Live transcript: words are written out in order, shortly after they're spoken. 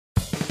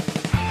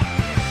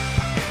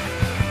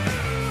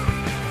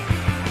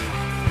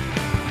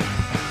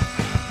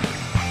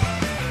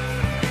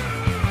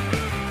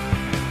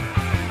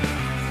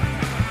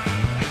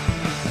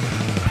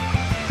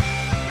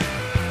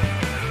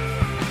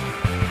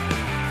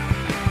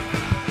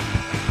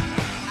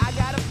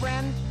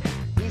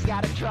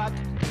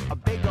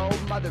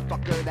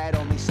motherfucker that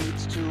only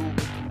seats two.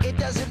 It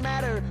doesn't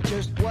matter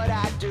just what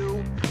I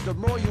do. The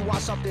more you want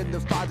something, the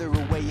farther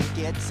away it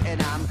gets.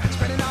 And I'm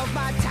spending all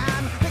my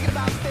time thinking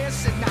about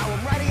this, and now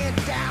I'm writing it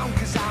down,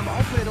 cause I'm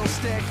hoping it'll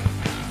stick.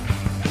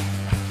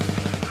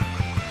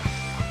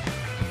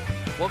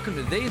 Welcome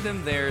to They,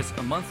 Them, Theirs,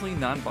 a monthly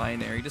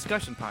non-binary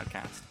discussion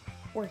podcast.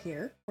 We're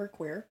here, we're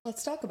queer,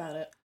 let's talk about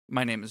it.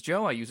 My name is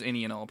Joe, I use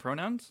any and all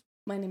pronouns.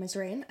 My name is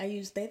Rain, I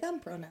use they,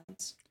 them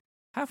pronouns.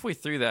 Halfway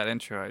through that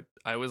intro,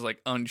 I was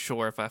like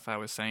unsure if I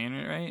was saying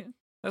it right.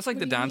 That's like What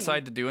the do you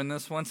downside mean? to doing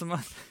this once a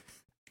month.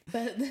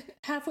 But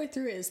halfway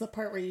through is the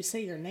part where you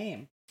say your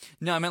name.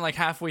 No, I meant like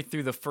halfway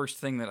through the first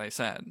thing that I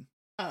said.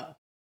 Oh,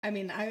 I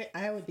mean,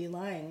 I would be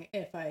lying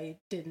if I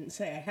didn't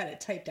say I had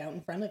it typed out in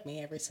front of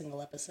me every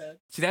single episode.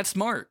 See, that's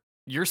smart.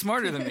 You're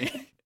smarter than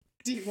me.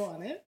 Do you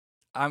want it?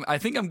 I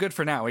think I'm good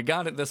for now. We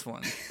got it this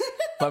one.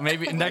 But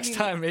maybe next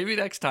time I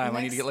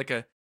need to get like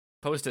a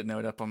Post-it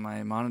note up on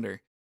my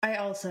monitor. I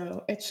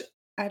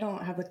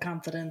don't have the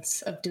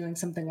confidence of doing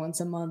something once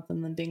a month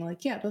and then being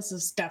like, yeah, this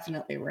is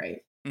definitely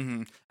right.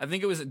 Mm-hmm. I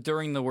think it was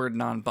during the word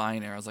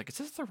non-binary. I was like, is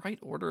this the right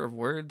order of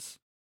words?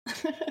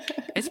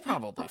 It's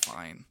probably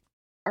fine.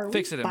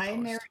 Fix it in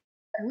binary?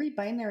 Are we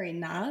binary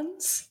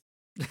nods?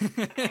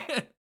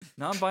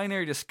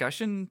 Non-binary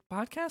discussion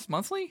podcast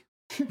monthly?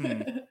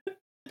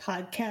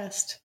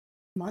 Podcast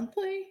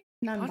monthly?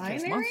 Non-binary?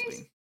 Podcast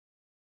monthly.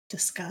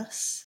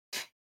 Discuss.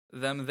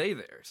 Them, they,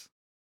 theirs.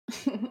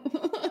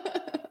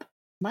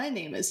 My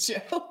name is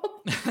Joe.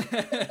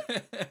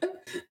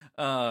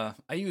 I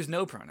use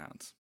no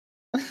pronouns.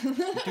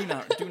 Do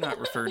not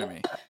refer to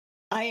me.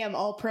 I am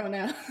all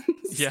pronouns.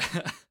 Yeah.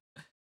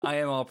 I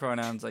am all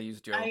pronouns. I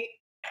use Joe. I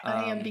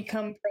am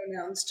become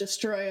pronouns,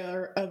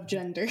 destroyer of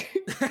gender.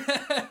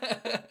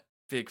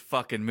 Big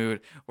fucking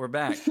mood. We're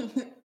back.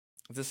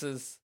 This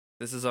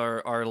is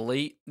our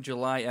late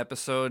July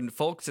episode.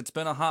 Folks, it's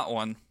been a hot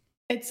one.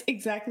 It's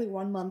exactly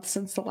 1 month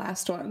since the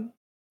last one.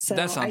 So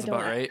that sounds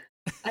about right.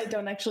 I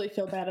don't actually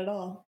feel bad at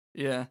all.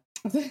 Yeah.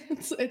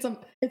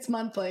 It's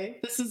monthly.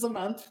 This is a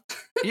month.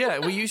 Yeah,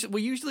 we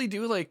usually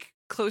do like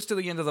close to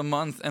the end of the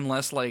month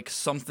unless like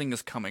something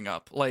is coming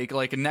up. Like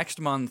next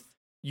month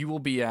you will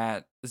be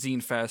at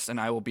Zine Fest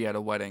and I will be at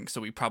a wedding, so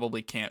we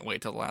probably can't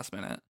wait till the last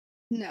minute.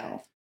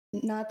 No.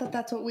 Not that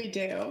that's what we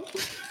do.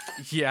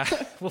 Yeah,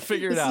 we'll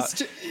figure it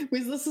out.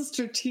 This is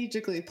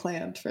strategically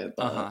planned for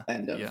the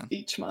end of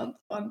each month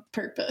on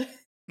purpose.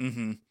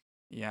 Mm-hmm.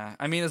 Yeah,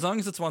 I mean, as long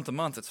as it's once a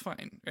month, it's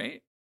fine,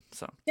 right?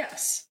 So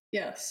yes.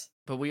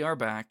 But we are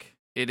back.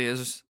 It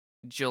is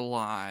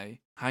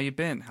July. How you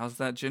been? How's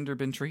that gender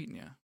been treating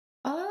you?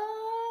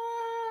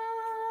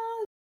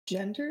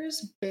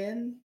 Gender's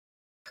been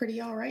pretty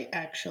all right,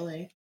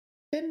 actually.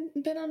 Been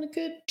on a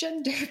good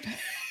gender.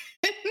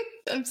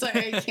 I'm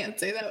sorry, I can't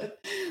say that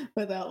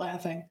without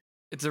laughing.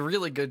 It's a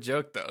really good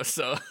joke, though,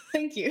 so...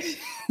 Thank you.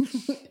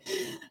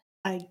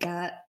 I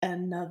got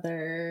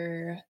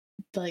another,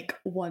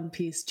 One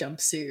Piece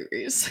jumpsuit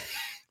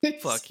recently.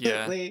 Fuck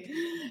yeah.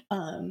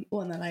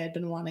 One that I had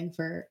been wanting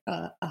for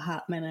a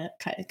hot minute.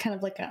 Kind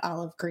of like an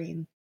olive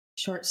green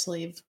short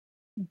sleeve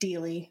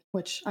dealy,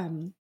 which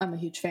I'm a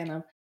huge fan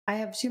of. I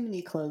have too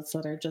many clothes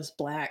that are just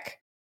black,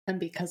 and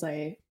because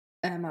I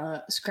am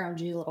a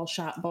scroungy little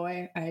shop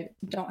boy, I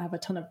don't have a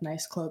ton of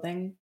nice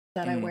clothing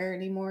that I wear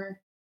anymore.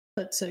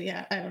 But so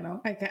yeah, I don't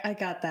know. I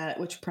got that,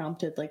 which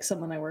prompted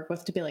someone I work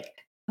with to be like,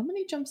 "How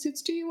many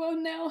jumpsuits do you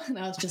own now?" And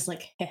I was just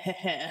like,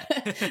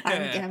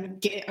 I'm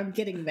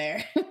getting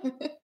there.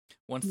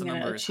 Once the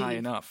number is high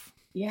enough.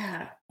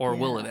 Yeah. Or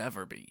will it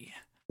ever be?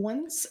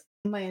 Once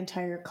my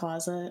entire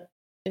closet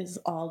is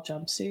all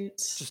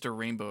jumpsuits. Just a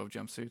rainbow of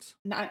jumpsuits.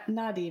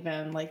 Not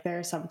even. There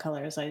are some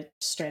colors I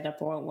straight up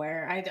won't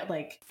wear.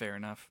 Fair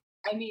enough.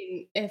 I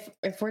mean, if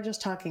we're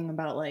just talking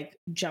about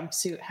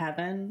jumpsuit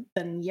heaven,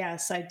 then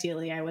yes,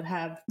 ideally I would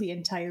have the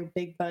entire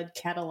Big Bud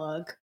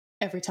catalog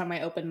every time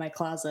I open my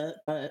closet,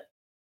 but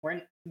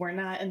we're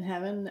not in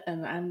heaven,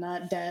 and I'm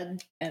not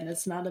dead, and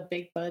it's not a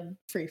Big Bud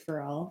free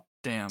for all.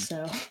 Damn.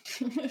 So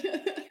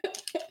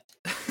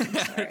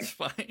that's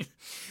fine.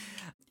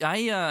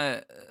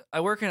 I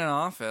work in an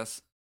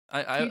office.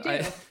 I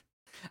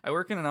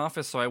work in an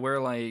office, so I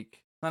wear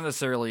not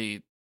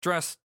necessarily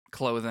dress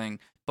clothing,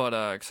 but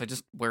because I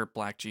just wear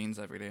black jeans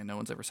every day and no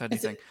one's ever said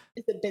anything.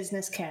 It's a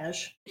business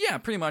cash. Yeah,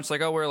 pretty much.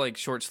 I'll wear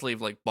short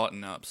sleeve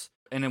button ups,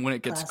 and then when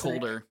it gets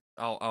Classic. colder,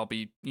 I'll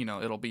be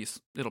it'll be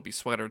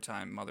sweater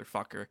time,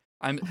 motherfucker.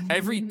 I'm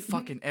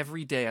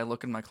every day I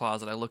look in my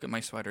closet, I look at my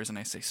sweaters, and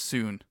I say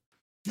soon.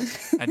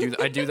 I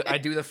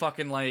do the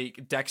fucking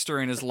Dexter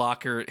in his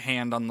locker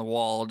hand on the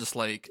wall, just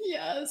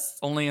yes.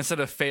 Only instead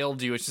of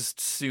failed you, it's just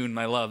soon,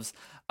 my loves.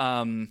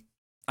 I'm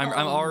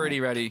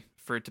already ready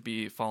for it to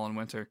be fall and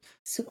winter.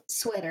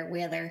 Sweater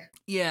weather.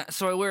 Yeah,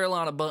 so I wear a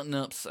lot of button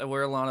ups. I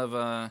wear a lot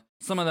of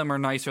some of them are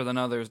nicer than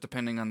others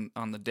depending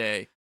on the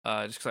day.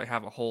 Just because I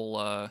have a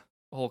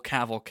whole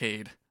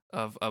cavalcade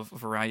of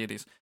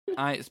varieties.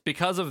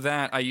 Because of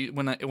that,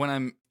 when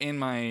I'm in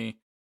my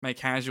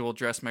casual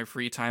dress, my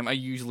free time, I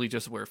usually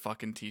just wear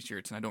fucking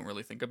t-shirts and I don't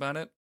really think about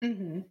it.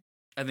 Mm-hmm.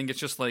 I think it's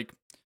just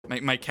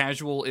My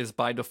casual is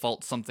by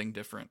default something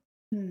different.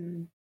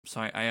 Hmm.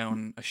 So I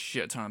own a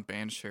shit ton of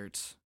band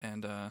shirts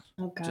and Oh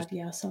God, just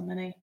yeah, so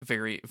many.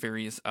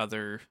 various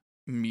other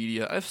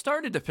media. I've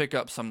started to pick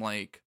up some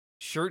like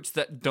shirts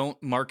that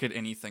don't market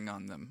anything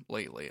on them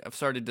lately. I've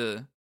started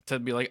to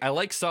be like, I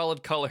like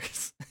solid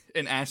colors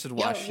and acid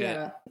wash Oh, shit.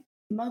 yeah.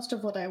 Most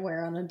of what I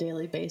wear on a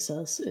daily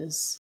basis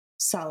is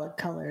solid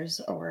colors,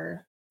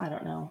 or I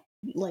don't know,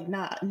 like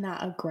not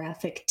a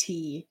graphic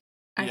tee.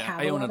 I Yeah, have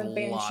I a own lot a of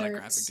band lot of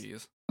graphic shirts.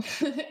 tees.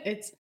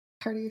 It's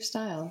part of your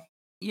style.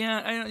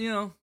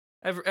 Yeah,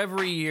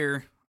 every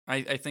year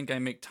I think I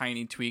make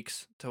tiny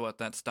tweaks to what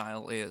that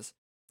style is.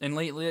 And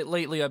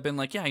lately I've been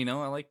like, yeah,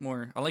 I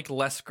like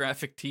less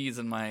graphic tees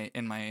in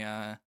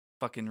my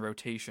fucking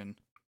rotation.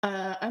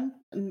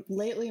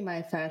 Lately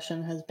my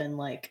fashion has been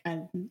like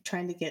I'm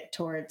trying to get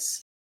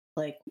towards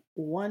like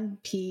one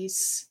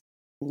piece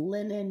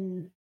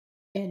linen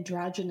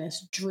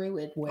androgynous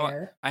druid Oh,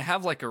 wear. I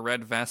have like a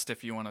red vest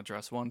if you want to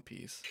dress one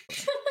piece.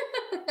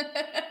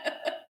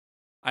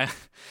 I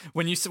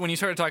when you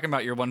started talking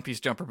about your one piece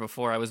jumper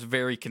before, I was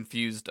very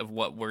confused of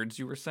what words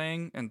you were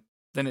saying, and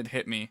then it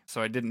hit me,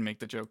 so I didn't make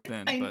the joke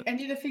then. But I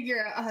need to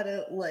figure out how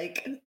to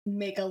like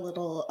make a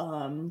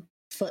little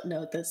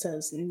footnote that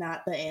says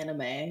not the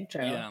anime,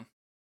 Joe. yeah,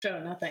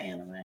 Joe, not the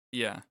anime.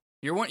 yeah,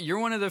 you're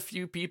one of the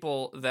few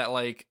people that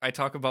like I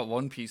talk about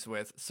One Piece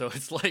with, so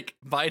it's like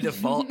by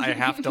default I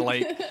have to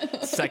like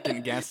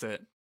second guess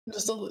it.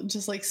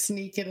 Just like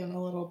sneak it in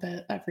a little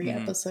bit every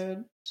Mhm.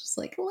 episode. Just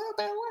like a little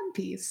bit of One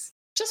Piece.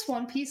 Just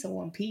one piece of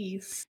One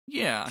Piece.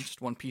 Yeah,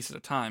 just one piece at a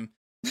time.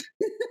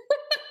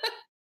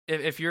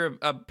 If you're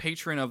a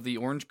patron of the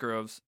Orange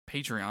Groves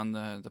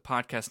Patreon, the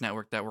podcast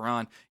network that we're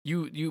on,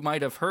 you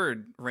might have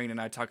heard Rain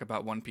and I talk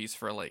about One Piece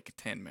for like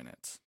 10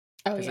 minutes.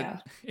 Oh 'Cause yeah.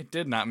 it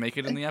did not make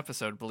it in the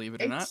episode, believe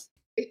it or not.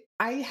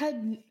 I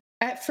had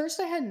at first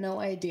I had no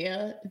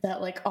idea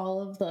that like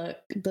all of the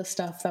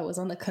stuff that was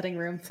on the cutting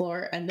room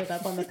floor ended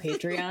up on the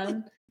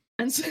Patreon.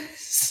 And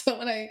so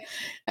when I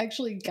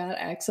actually got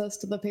access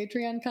to the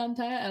Patreon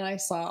content and I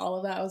saw all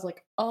of that, I was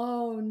like,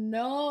 oh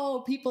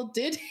no, people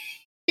did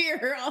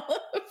hear all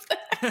of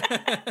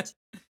that.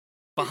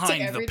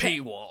 Behind the every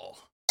paywall.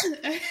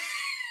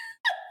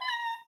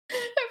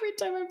 Every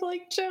time I'm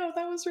like, Joe,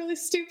 that was really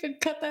stupid.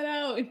 Cut that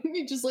out. And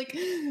you just like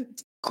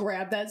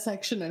grab that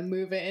section and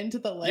move it into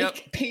the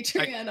like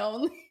Patreon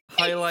only.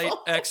 Highlight,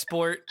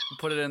 export,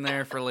 put it in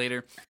there for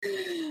later.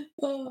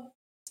 Oh,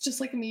 it's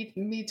just like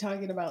me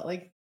talking about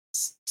like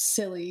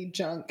silly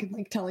junk and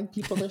like telling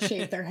people to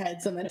shave their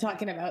heads and then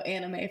talking about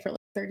anime for like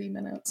 30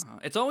 minutes.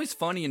 It's always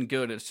funny and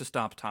good. It's just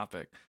off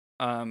topic,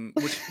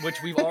 which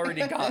we've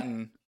already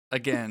gotten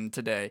again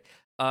today.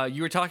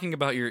 You were talking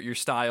about your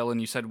style and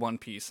you said One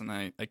Piece and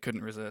I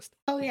couldn't resist.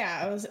 Oh yeah,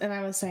 I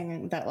was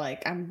saying that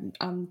like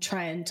I'm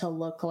trying to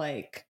look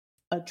like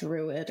a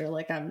druid, or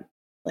like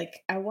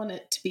I want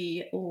it to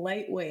be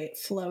lightweight,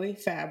 flowy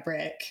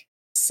fabric,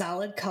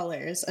 solid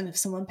colors, and if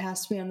someone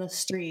passed me on the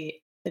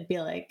street, it'd be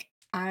like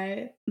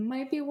I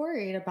might be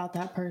worried about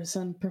that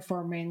person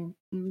performing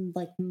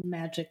like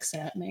magics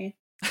at me.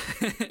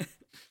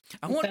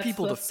 I want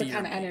people to that's fear the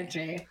kind of me.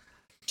 energy.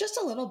 Just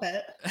a little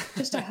bit.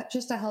 Just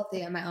a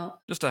healthy amount.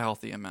 Just a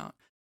healthy amount.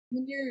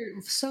 When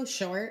you're so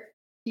short,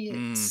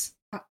 it's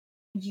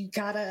you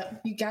gotta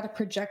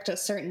project a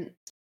certain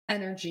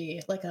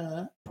energy like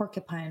a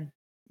porcupine.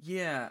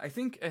 Yeah, I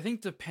think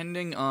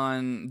depending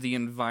on the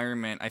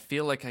environment, I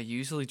feel like I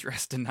usually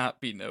dress to not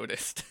be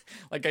noticed.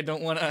 Like I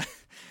don't want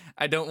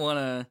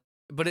to,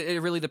 but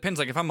it really depends.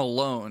 Like if I'm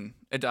alone,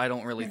 I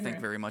don't really think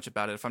very much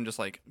about it if I'm just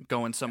like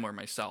going somewhere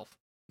myself.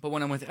 But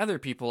when I'm with other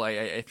people,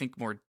 I think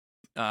more,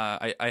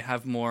 I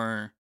have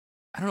more,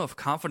 I don't know if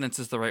confidence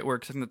is the right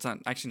word, because I think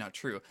that's actually not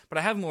true, but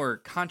I have more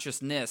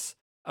consciousness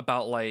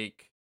about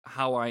like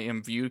how I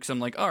am viewed, because I'm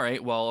like, all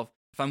right, well,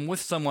 if I'm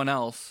with someone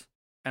else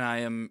and I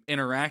am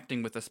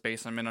interacting with the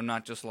space I'm in, I'm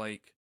not just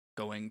like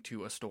going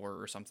to a store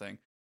or something,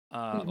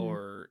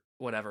 or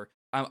whatever.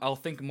 I'll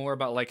think more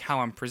about like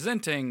how I'm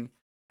presenting,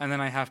 and then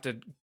I have to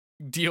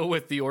deal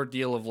with the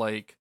ordeal of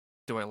like,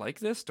 do I like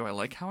this? Do I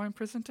like how I'm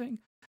presenting?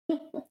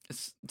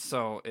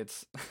 So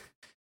it's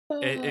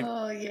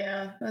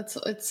yeah,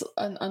 it's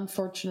an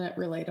unfortunate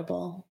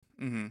relatable.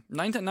 Mm-hmm.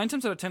 Nine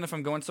times out of 10, if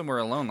I'm going somewhere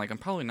alone, like I'm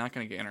probably not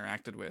going to get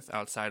interacted with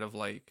outside of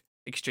like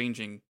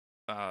exchanging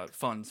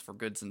funds for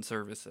goods and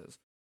services.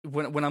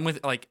 When I'm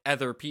with like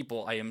other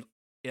people,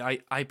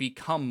 I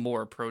become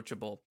more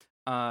approachable.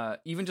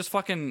 Even just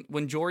fucking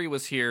when Jory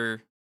was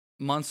here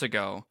months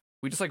ago,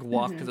 we just like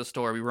walked to the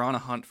store. We were on a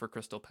hunt for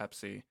Crystal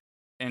Pepsi,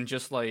 and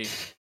just like,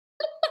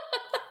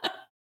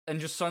 and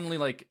just suddenly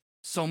like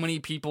so many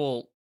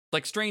people,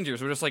 like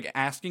strangers, were just like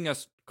asking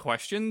us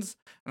questions,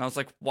 and I was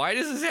like, why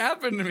does this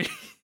happen to me?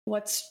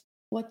 What's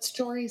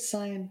Jory's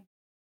sign?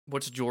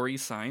 What's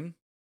Jory's sign?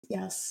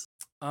 Yes.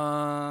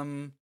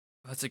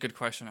 That's a good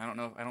question. I don't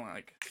know. I don't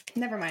like.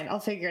 Never mind. I'll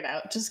figure it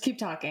out. Just keep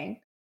talking.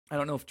 I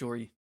don't know if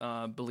Jory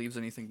believes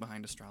anything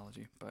behind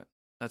astrology, but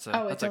that's a.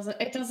 Oh, it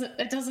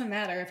doesn't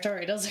matter if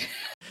Jory doesn't.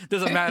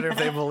 Doesn't matter if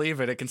they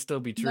believe it. It can still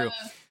be true.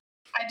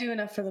 I do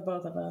enough for the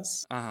both of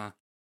us. Uh-huh.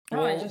 Oh,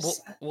 I We'll,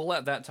 just we'll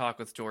let that talk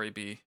with Jory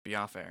be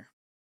off air.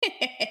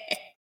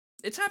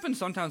 It's happened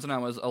sometimes when I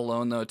was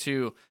alone though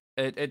too.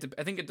 I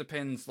think it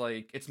depends.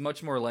 Like it's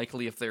much more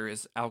likely if there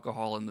is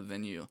alcohol in the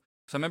venue.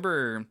 So I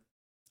remember,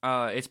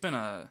 it's been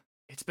a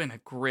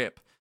grip,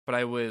 but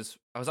I was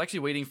actually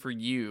waiting for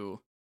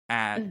you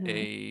at Mhm.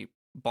 a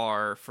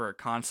bar for a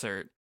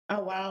concert.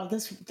 Oh wow,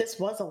 this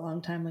was a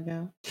long time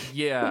ago.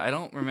 Yeah, I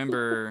don't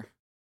remember.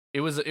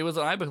 It was an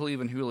I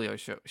Believe in Julio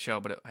show,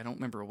 but I don't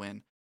remember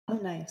when. Oh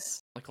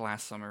nice. Like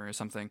last summer or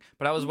something.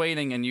 But I was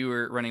waiting and you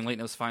were running late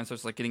and it was fine, so I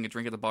was like getting a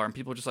drink at the bar and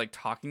people were just like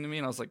talking to me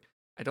and I was like,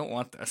 I don't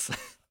want this.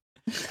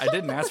 I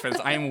didn't ask for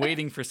this. I am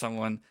waiting for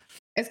someone.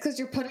 It's because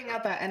you're putting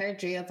out that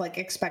energy of like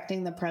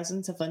expecting the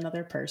presence of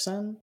another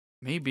person.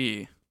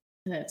 Maybe.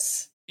 And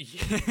it's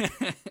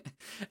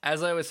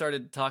As I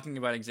started talking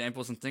about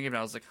examples and thinking about it,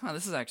 I was like,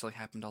 this has actually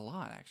happened a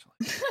lot, actually.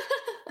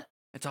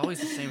 It's always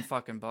the same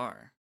fucking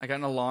bar. I got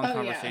in a long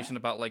conversation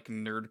about like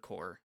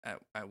nerdcore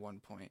at one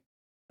point.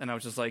 And I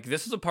was just like,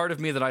 this is a part of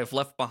me that I've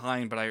left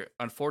behind, but I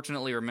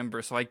unfortunately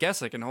remember, so I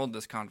guess I can hold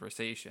this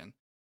conversation.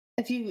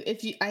 if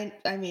you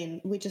I mean,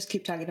 we just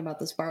keep talking about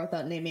this bar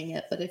without naming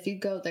it, but if you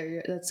go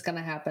there, that's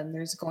gonna happen.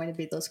 There's going to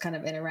be those kind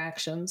of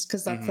interactions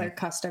because that's their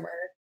customer,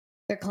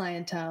 their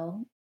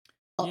clientele.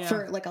 Yeah.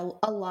 For like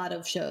a lot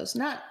of shows,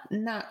 not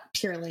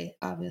purely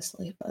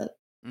obviously, but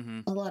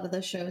a lot of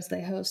the shows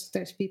they host,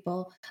 there's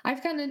people I've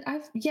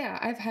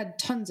had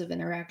tons of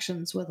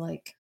interactions with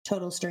like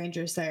total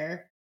strangers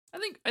there. I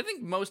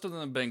think most of them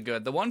have been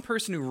good. The one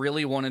person who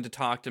really wanted to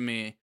talk to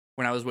me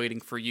when I was waiting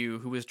for you,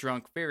 who was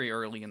drunk very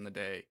early in the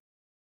day,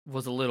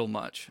 was a little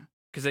much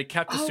because they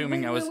kept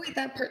assuming I was. Wait,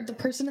 the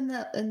person in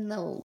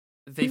the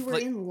we were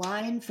in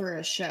line for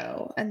a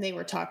show and they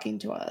were talking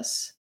to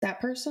us.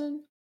 That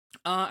person?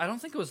 I don't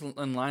think it was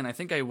in line. I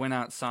think I went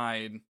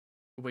outside,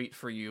 wait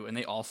for you, and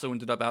they also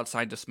ended up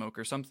outside to smoke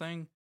or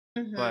something.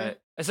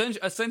 But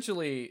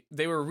essentially,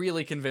 they were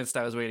really convinced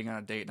I was waiting on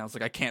a date, and I was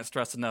like, I can't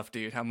stress enough,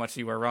 dude, how much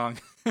you were wrong.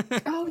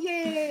 Oh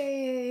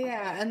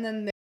yeah. And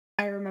then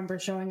I remember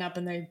showing up,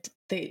 and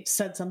they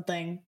said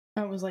something.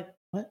 I was like,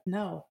 what?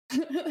 No.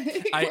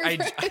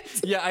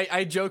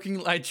 I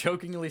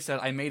jokingly said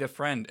I made a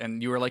friend,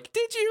 and you were like,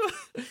 did you?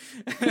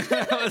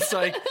 I was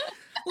like,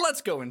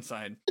 let's go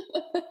inside.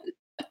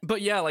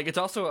 But yeah, like it's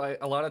also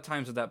a lot of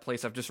times at that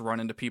place I've just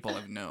run into people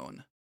I've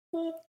known,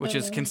 which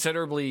is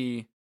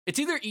considerably. It's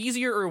either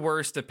easier or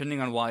worse depending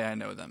on why I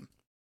know them.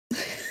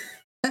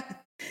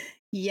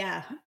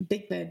 Yeah,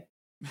 big bid.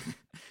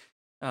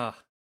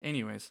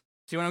 Anyways,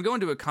 see, when I'm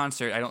going to a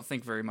concert, I don't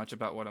think very much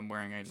about what I'm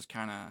wearing. I just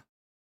I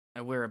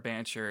wear a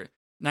band shirt.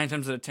 9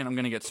 times out of 10, I'm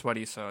gonna get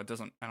sweaty, so I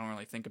don't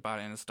really think about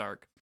it, and it's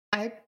dark.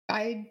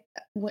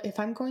 If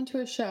I'm going to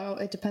a show,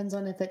 it depends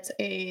on if it's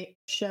a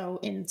show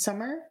in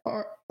summer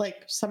or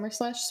like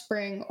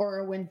summer/spring or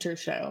a winter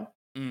show.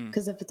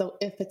 Because if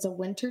it's a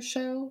winter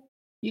show,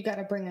 you got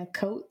to bring a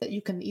coat that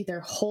you can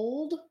either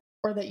hold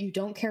or that you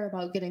don't care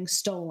about getting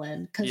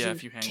stolen.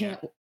 Because you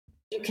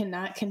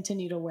cannot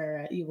continue to wear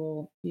it. You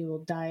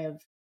will die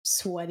of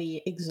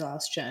sweaty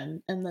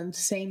exhaustion. And then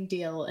same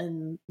deal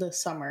in the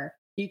summer.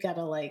 You got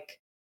to like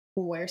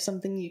wear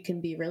something you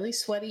can be really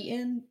sweaty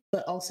in,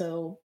 but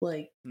also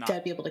like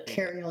gotta be able to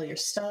carry all your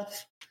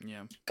stuff.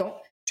 Yeah.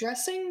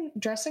 Dressing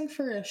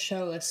for a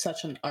show is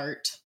such an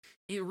art.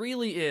 It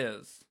really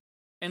is.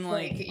 And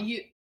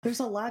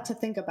there's a lot to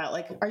think about.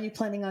 Like, are you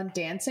planning on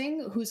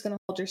dancing? Who's gonna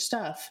hold your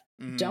stuff?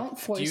 Don't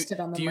foist it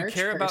on the merch person. Do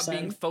you care about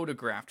being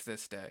photographed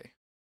this day?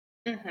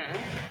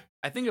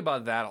 I think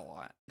about that a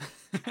lot.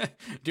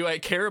 Do I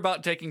care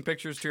about taking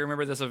pictures to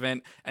remember this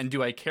event? And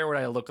do I care what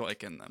I look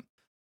like in them?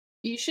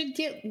 You should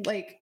get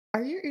like,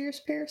 are your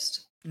ears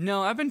pierced?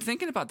 No, I've been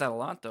thinking about that a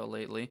lot though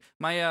lately.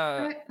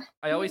 I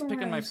always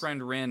pick on my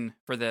friend Rin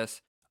for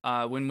this.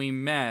 When we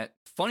met,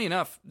 funny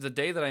enough, the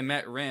day that I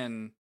met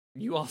Rin,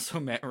 you also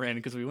met Rin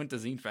because we went to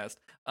Zine Fest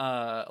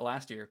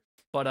last year.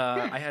 But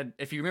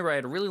if you remember, I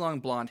had really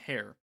long blonde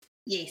hair.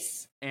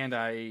 Yes. And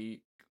I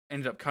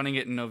ended up cutting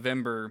it in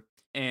November.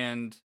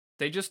 And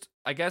they just,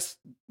 I guess,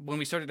 when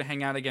we started to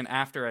hang out again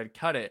after I'd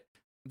cut it,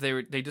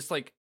 they just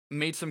like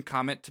made some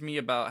comment to me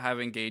about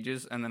having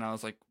gauges, and then I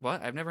was like,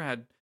 what?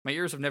 My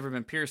ears have never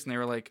been pierced, and they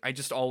were like, I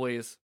just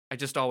always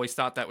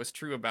thought that was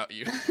true about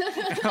you.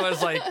 And I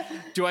was like,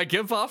 do I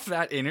give off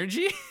that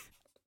energy?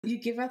 You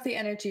give off the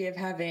energy of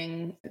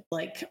having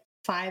like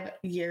 5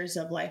 years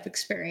of life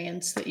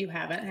experience that you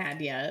haven't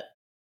had yet.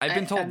 I've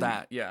been told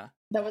that, yeah.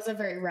 That was a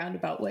very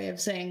roundabout way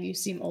of saying you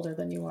seem older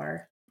than you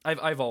are.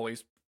 People have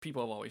always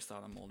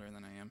thought I'm older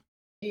than I am.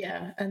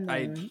 Yeah, and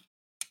then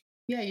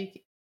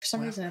for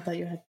some reason I thought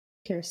you had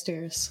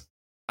Carstairs.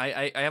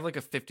 I have like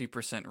a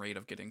 50% rate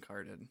of getting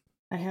carded.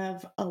 I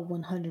have a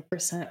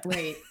 100%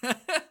 rate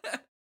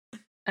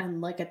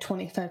and like a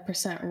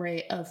 25%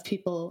 rate of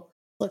people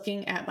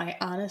looking at my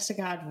honest to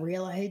God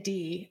real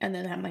ID and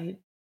then at my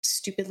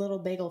stupid little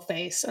bagel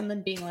face and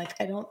then being like,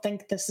 I don't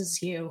think this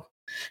is you.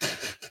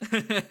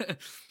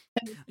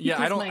 Yeah,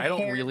 I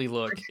don't really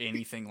look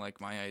anything like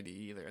my ID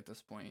either at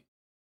this point.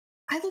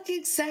 I look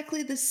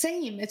exactly the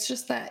same. It's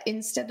just that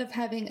instead of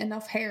having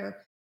enough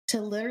hair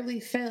to literally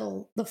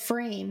fill the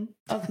frame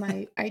of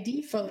my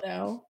ID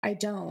photo, I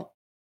don't.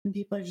 And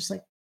people are just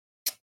like,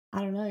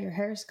 I don't know, your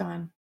hair's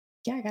gone.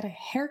 Yeah, I got a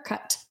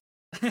haircut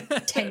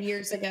 10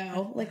 years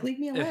ago. Like, leave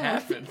me alone. It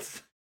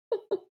happens.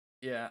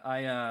 Yeah,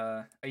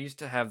 I used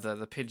to have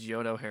the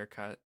Pidgeotto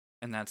haircut,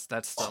 and that's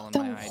still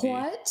in my ID.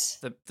 What?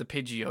 The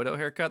Pidgeotto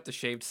haircut, the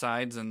shaved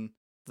sides and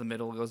the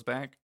middle goes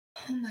back.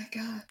 Oh my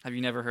god. Have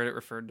you never heard it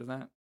referred to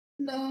that?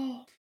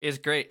 No. It's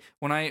great.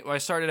 When I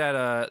started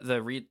at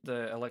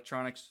the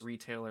electronics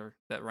retailer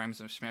that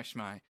rhymes with Smash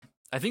My,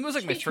 I think it was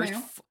like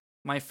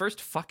my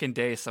first fucking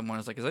day. Someone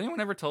was like, "Has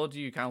anyone ever told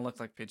you kind of look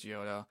like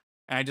Pidgeotto?"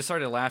 And I just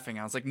started laughing.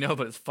 I was like, "No,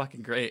 but it's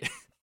fucking great."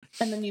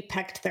 And then you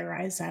pecked their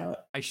eyes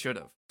out. I should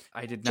have.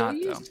 I did Joe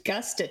not though. used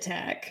Gust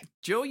Attack.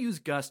 Joe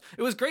used Gust.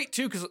 It was great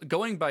too because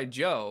going by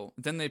Joe,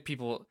 then the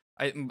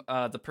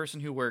person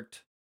who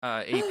worked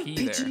AP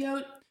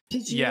there.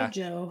 Pidgeot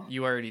Joe.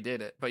 You already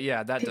did it, but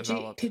yeah, that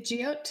developed.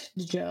 Pidgeot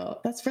Joe.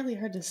 That's really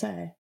hard to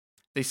say.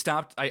 They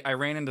stopped. I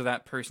ran into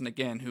that person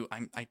again, who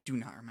I do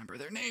not remember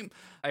their name.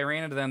 I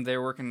ran into them. They're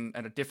working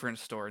at a different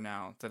store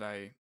now that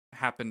I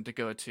happened to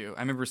go to. I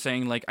remember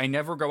saying, like, I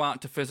never go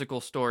out to physical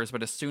stores,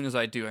 but as soon as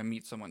I do, I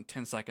meet someone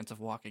 10 seconds of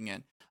walking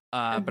in.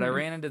 But I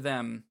ran into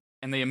them,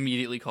 and they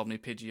immediately called me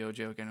Pidgeot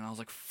Joe again, and I was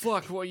like,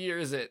 fuck, what year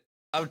is it?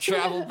 I've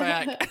traveled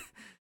back.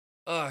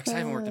 Oh, because I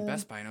haven't worked at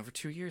Best Buy in over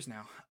 2 years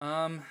now.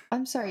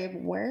 I'm sorry,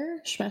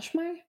 where?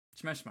 Schmeshmy?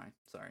 Schmeshmy,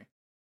 sorry.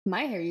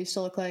 My hair used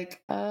to look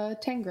like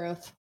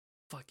Tangrowth.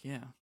 Fuck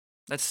yeah.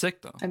 That's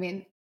sick, though. I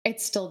mean,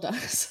 it still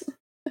does.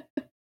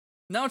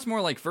 Now it's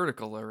more like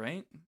vertical, though,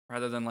 right?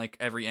 Rather than like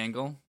every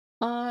angle.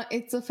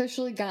 It's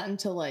officially gotten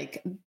to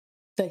like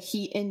the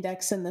heat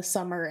index in the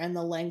summer and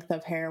the length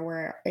of hair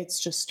where it's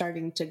just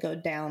starting to go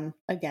down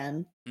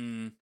again.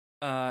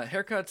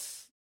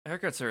 Haircuts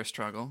are a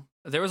struggle.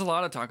 There was a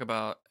lot of talk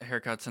about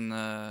haircuts in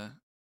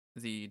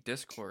the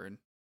Discord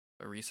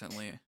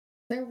recently.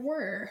 There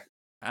were.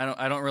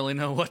 I don't really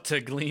know what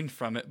to glean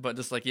from it, but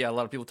just like, yeah, a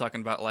lot of people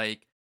talking about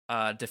like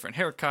different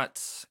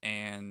haircuts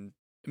and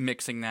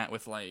mixing that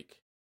with like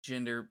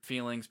gender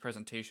feelings,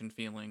 presentation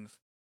feelings.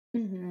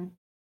 Mm-hmm.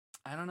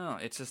 I don't know.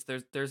 It's just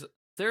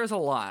there's a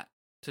lot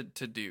to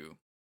do,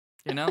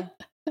 you know?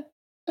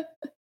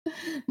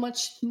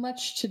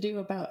 much to do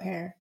about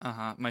hair.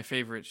 My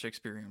favorite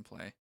Shakespearean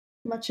play.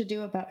 Much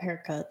ado about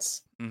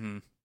haircuts. Mm-hmm.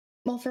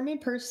 Well, for me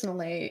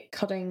personally,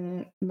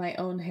 cutting my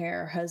own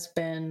hair has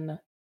been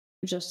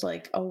just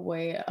like a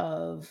way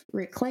of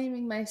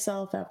reclaiming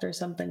myself after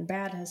something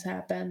bad has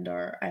happened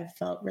or I've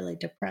felt really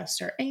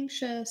depressed or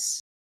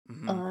anxious.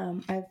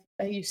 Mm-hmm.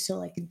 I used to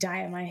like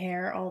dye my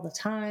hair all the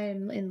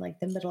time in like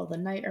the middle of the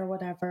night or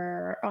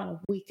whatever, or on a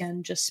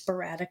weekend just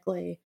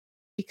sporadically,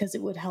 because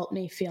it would help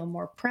me feel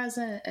more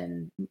present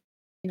and, you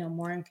know,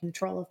 more in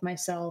control of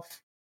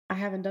myself. I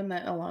haven't done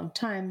that in a long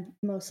time,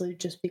 mostly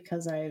just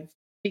because I've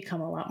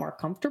become a lot more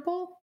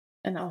comfortable.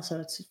 And also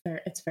it's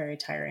very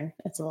tiring.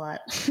 It's a lot.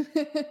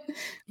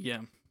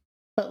 Yeah.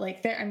 But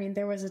like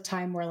there was a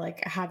time where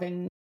like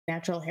having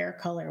natural hair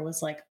color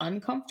was like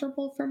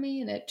uncomfortable for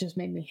me and it just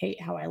made me hate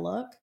how I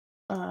look.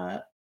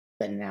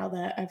 But now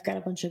that I've got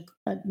a bunch of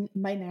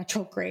my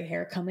natural gray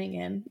hair coming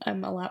in,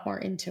 I'm a lot more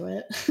into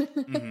it.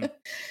 Mm-hmm.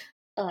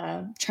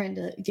 Trying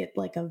to get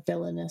like a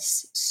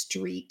villainous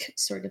streak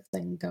sort of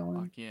thing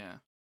going. Fuck yeah.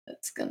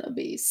 It's gonna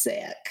be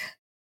sick.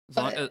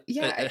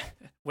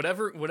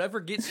 Whatever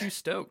gets you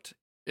stoked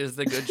is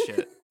the good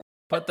shit.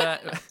 Put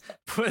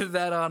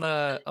that on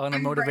a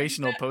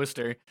motivational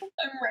poster.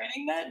 I'm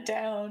writing that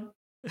down.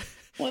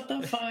 What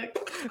the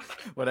fuck?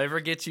 Whatever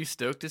gets you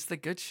stoked is the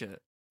good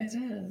shit. It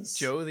is.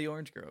 Joe the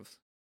Orange Groves.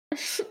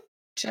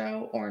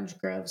 Joe Orange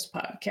Groves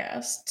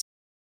podcast.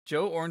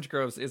 Joe Orange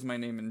Groves is my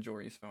name in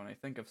Jory's phone. I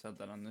think I've said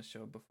that on this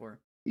show before.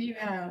 You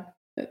have.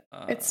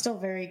 It's still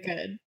very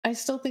good. I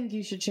still think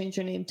you should change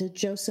your name to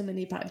Joe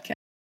Samini Podcast.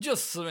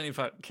 Just so many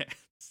podcasts.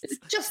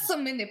 Just so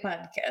many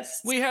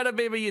podcasts. We had a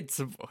baby, it's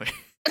a boy.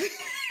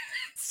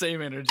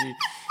 Same energy.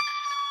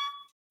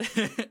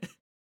 Same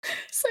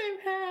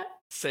hat.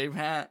 Same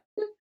hat.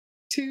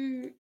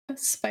 Two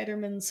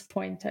Spider-Mans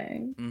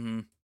pointing. Mm-hmm.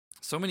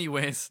 So many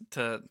ways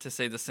to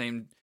say the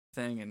same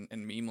thing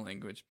in meme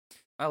language.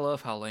 I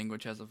love how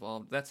language has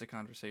evolved. That's a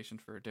conversation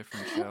for a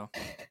different show.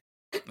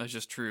 That's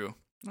just true.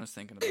 I was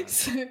thinking about it.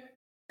 So,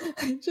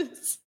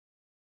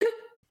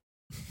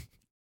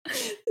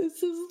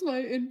 this is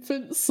my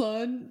infant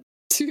son.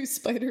 Two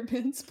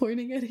Spider-Mans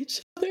pointing at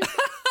each other.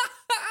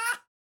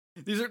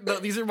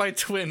 These are my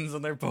twins,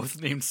 and they're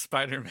both named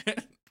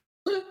Spider-Man.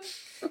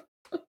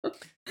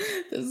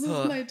 This is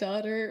my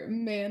daughter,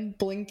 man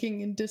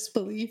blinking in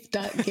disbelief.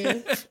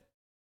 .gif.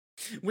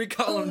 We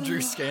call him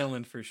Drew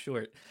Scanlon for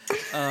short.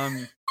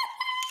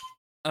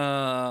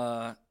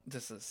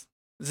 This is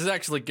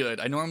actually good.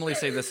 I normally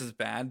say this is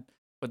bad,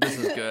 but this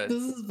is good.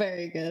 This is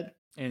very good.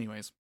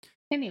 Anyways,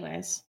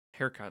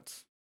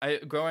 haircuts.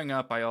 Growing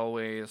up, I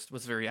always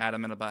was very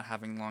adamant about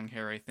having long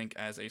hair. I think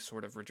as a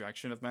sort of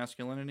rejection of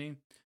masculinity,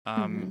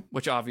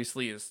 which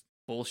obviously is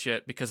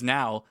bullshit because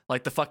now,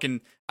 like, the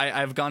fucking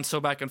I've gone so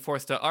back and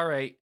forth to, all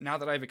right, now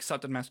that I've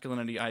accepted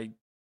masculinity, I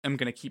am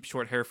gonna keep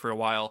short hair for a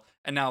while,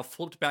 and now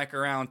flipped back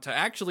around to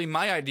actually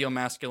my ideal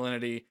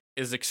masculinity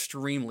is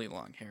extremely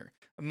long hair.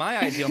 My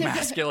ideal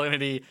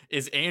masculinity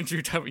is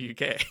Andrew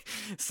WK.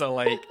 So,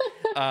 like,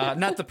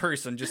 not the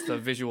person, just the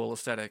visual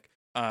aesthetic.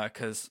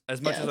 Because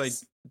as much as I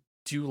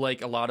do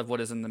like a lot of what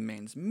is in the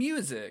man's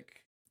music,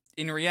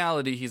 in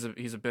reality, he's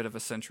a bit of a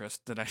centrist.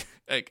 That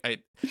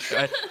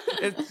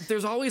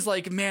there's always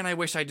like, man, I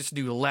wish I just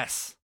knew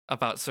less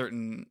about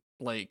certain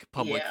like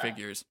public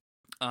figures,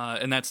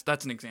 and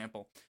that's an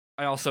example.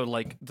 I also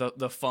like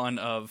the fun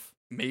of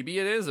maybe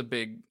it is a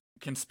big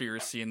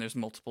conspiracy and there's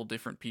multiple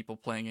different people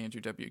playing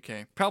Andrew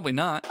WK. Probably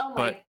not,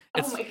 but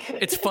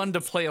it's fun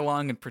to play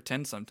along and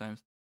pretend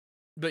sometimes.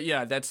 But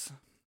yeah,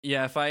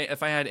 if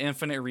I had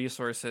infinite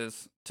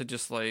resources to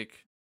just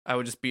like I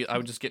would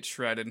just get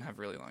shredded and have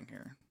really long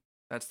hair.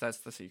 That's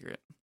the secret.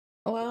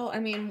 Well, I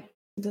mean,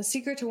 the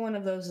secret to one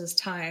of those is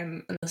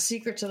time, and the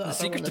secret to the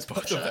other one is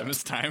both of them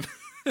is time.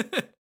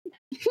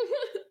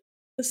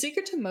 The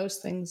secret to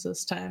most things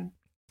is time.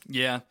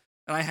 Yeah,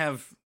 and I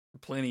have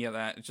plenty of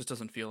that. It just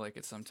doesn't feel like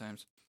it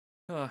sometimes.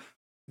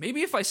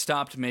 Maybe if I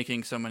stopped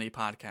making so many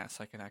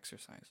podcasts, I could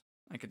exercise.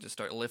 I could just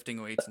start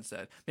lifting weights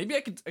instead. Maybe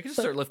I could just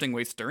start lifting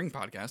weights during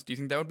podcasts. Do you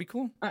think that would be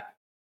cool?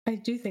 I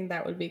do think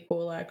that would be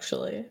cool,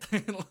 actually.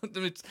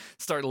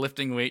 Start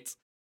lifting weights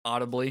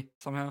audibly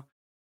somehow.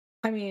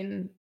 I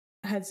mean,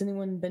 has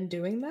anyone been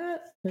doing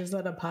that? Is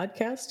that a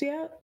podcast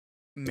yet?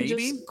 Maybe.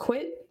 Just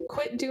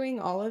quit doing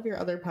all of your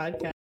other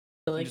podcasts.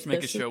 Like, just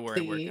make a show where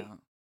I work out.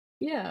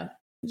 Yeah.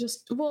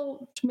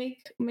 To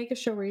make a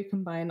show where you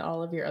combine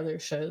all of your other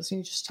shows.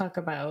 You just talk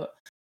about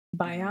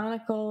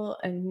Bionicle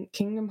and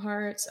Kingdom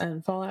Hearts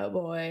and Fall Out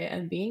Boy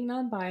and being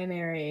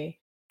non-binary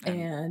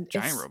and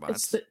giant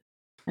robots.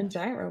 And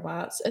giant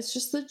robots. It's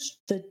just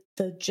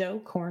the Joe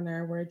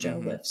corner where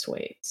Joe lifts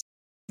weights.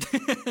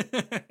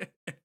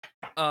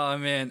 Oh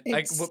man!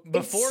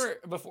 Before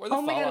the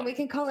oh my god, we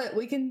can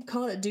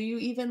call it. Do you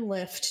even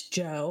lift,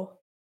 Joe?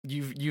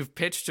 You've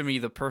pitched to me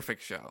the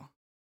perfect show,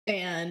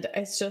 and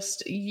it's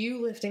just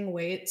you lifting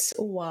weights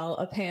while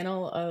a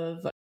panel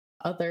of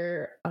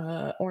other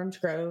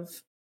Orange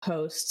Grove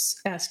hosts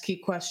ask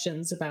you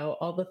questions about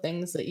all the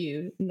things that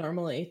you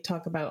normally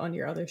talk about on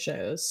your other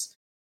shows.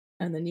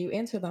 And then you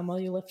answer them while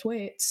you lift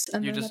weights.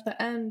 And then at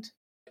the end...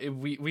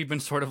 We've been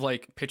sort of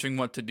like pitching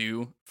what to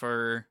do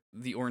for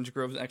the Orange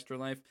Grove's Extra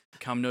Life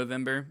come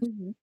November.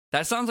 Mm-hmm.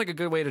 That sounds like a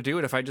good way to do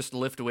it. If I just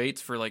lift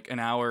weights for like an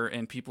hour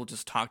and people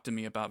just talk to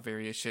me about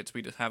various shits,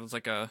 we just have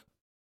like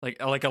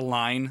a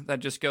line that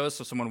just goes.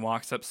 So someone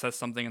walks up, says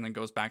something, and then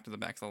goes back to the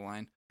back of the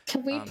line.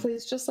 Can we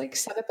please just like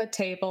set up a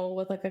table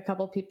with like a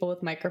couple people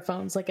with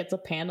microphones, like it's a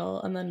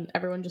panel, and then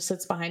everyone just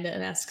sits behind it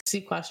and asks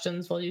you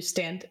questions while you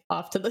stand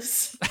off to the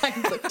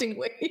side lifting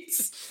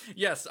weights?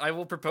 Yes, I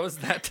will propose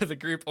that to the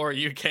group, or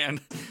you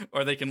can,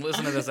 or they can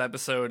listen to this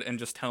episode and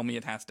just tell me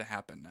it has to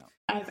happen now.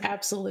 I've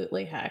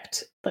absolutely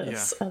hacked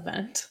this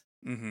event.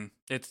 Mm-hmm.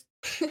 It's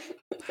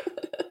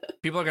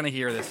people are gonna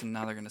hear this and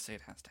now they're gonna say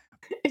it has to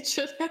happen. It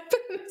should happen.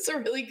 It's a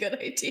really good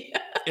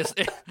idea.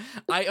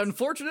 I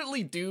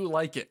unfortunately do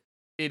like it.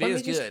 Let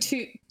me just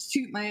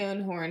toot my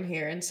own horn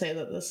here and say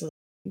that this is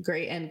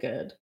great and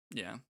good.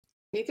 Yeah.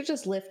 You could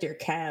just lift your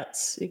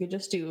cats. You could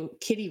just do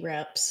kitty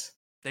reps.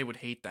 They would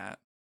hate that.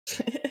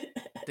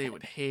 They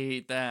would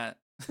hate that.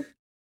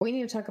 We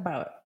need to talk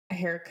about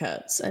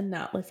haircuts and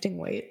not lifting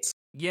weights.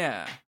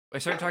 Yeah. I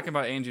started talking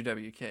about Andrew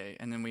WK,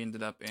 and then we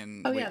ended up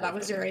in... Oh, yeah, that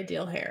was your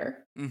ideal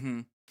hair.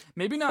 Mm-hmm.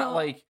 Maybe not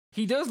like...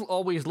 He does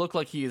always look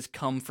like he has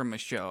come from a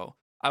show.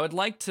 I would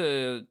like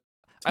to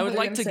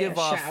give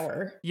off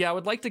shower. Yeah, I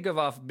would like to give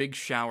off big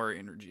shower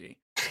energy.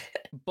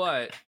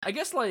 But I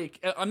guess like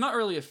I'm not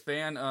really a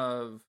fan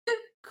of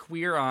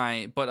Queer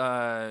Eye,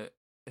 but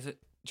is it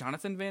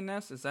Jonathan Van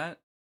Ness? Is that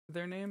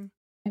their name?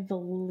 I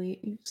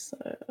believe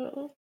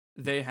so.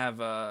 They have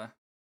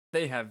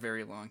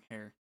very long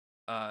hair.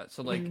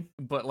 So like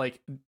but like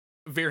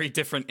very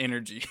different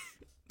energy.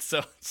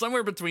 So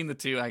somewhere between the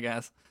two, I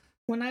guess.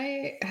 When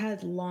I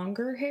had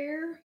longer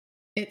hair,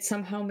 it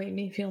somehow made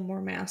me feel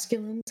more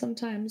masculine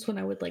sometimes when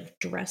I would like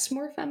dress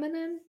more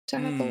feminine to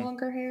have the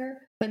longer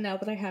hair. But now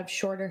that I have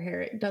shorter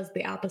hair, it does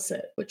the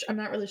opposite, which I'm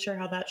not really sure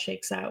how that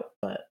shakes out.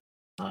 But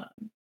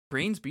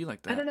brains be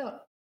like that. I don't know.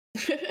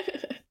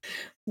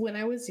 When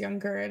I was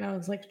younger and I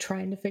was like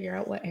trying to figure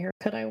out what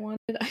haircut I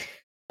wanted,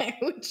 I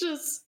would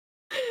just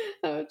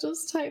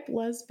type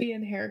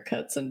lesbian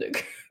haircuts into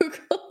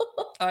Google.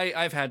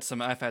 I've had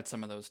some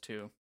of those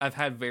too. I've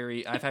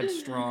had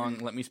strong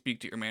let me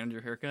speak to your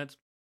manager haircuts.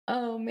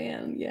 Oh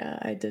man, yeah,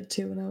 I did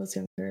too when I was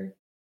younger.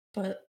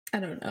 But I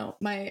don't know.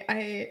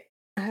 I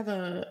have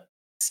a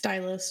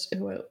stylist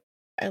who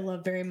I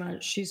love very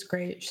much. She's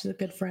great. She's a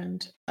good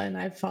friend. And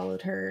I've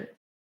followed her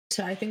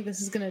to, I think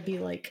this is going to be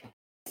like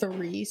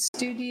 3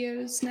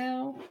 studios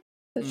now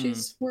that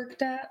she's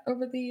worked at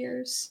over the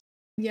years.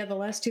 Yeah, the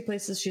last 2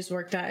 places she's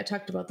worked at, I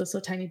talked about this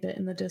a tiny bit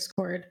in the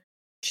Discord,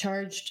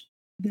 charged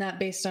not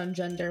based on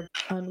gender,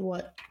 on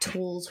what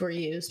tools were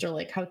used or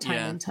like how time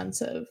Yeah.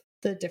 intensive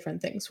the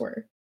different things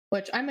were,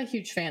 which I'm a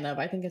huge fan of.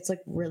 I think it's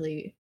like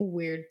really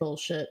weird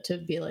bullshit to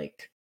be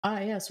like,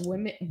 yes,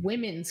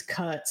 women's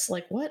cuts.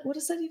 Like what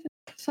does that even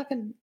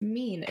fucking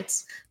mean?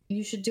 It's,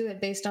 you should do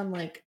it based on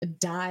like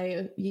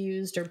dye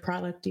used or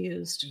product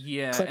used,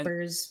 Yeah, and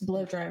clippers,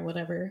 blow dry,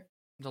 whatever.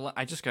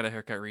 I just got a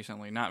haircut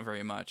recently, not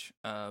very much,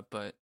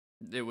 but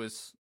it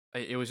was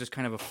just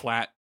kind of a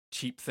flat,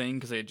 cheap thing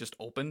because they had just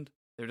opened.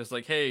 They're just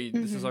like, hey,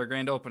 this is Mhm. our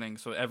grand opening,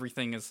 so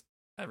everything's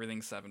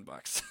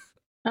 $7.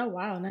 Oh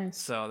wow, nice.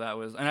 So that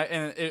was,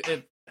 and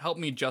it helped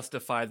me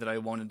justify that I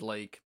wanted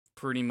like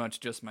pretty much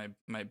just my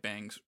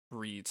bangs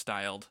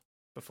restyled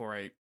before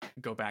I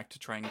go back to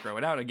try and grow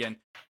it out again,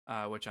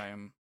 which I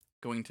am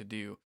going to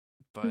do.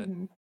 But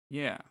Mhm.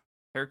 yeah,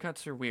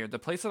 haircuts are weird. The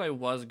place that I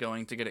was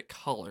going to get it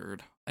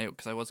colored,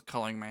 because I was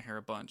coloring my hair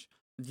a bunch.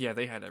 Yeah,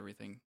 they had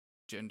everything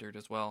gendered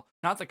as well.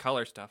 Not the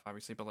color stuff,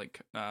 obviously, but like,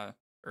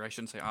 or I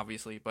shouldn't say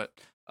obviously, but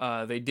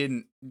they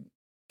didn't.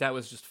 That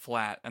was just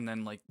flat, and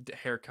then like the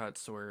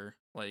haircuts were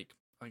like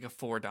a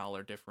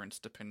 $4 difference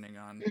depending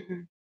on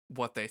Mhm.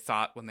 what they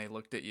thought when they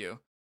looked at you.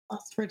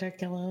 That's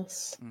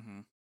ridiculous.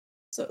 Mm-hmm.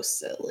 So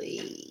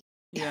silly.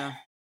 Yeah,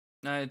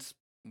 it's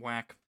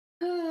whack.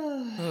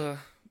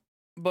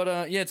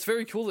 But yeah, it's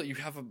very cool that you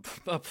have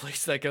a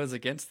place that goes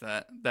against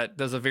that. That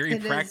does a very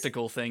It is.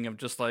 practical thing of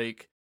just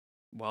like,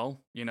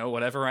 well,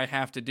 whatever I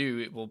have to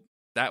do,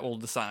 that will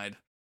decide.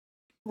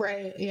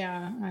 Right.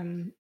 Yeah.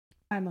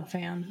 I'm a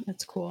fan.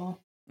 It's cool.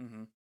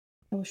 Mm-hmm.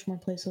 I wish more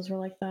places were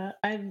like that.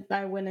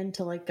 I went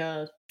into like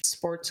a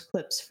sports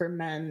clips for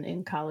men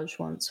in college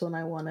once when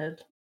I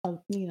wanted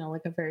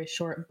like a very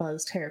short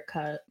buzzed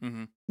haircut.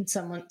 Mm-hmm. And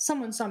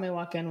someone saw me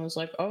walk in and was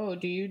like, "Oh,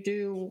 do you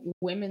do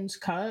women's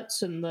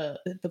cuts?" And the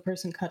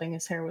person cutting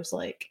his hair was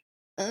like,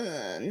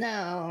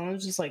 no. I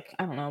was just like,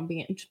 I don't know,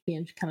 being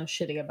kind of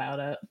shitty about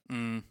it.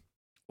 And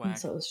Whack.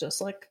 so it was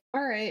just like,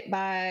 all right,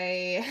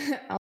 bye.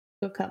 I'll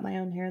go cut my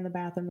own hair in the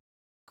bathroom.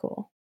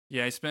 Cool.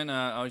 Yeah, I spent.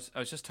 I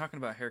was just talking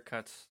about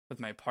haircuts with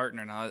my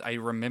partner, and I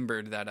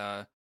remembered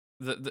that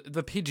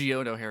the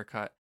Pidgeotto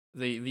haircut,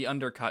 the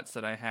undercuts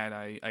that I had,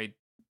 I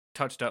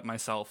touched up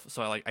myself,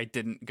 so I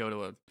didn't go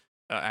to a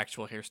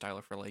actual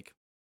hairstyler for like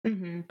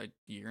Mm-hmm. a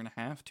year and a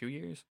half, 2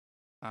 years.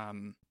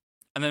 And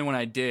then when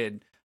I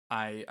did,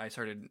 I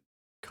started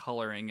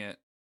coloring it.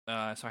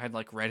 So I had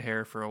like red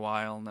hair for a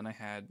while, and then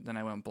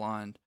I went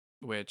blonde,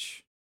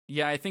 which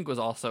yeah, I think was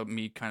also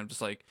me kind of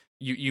just like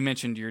you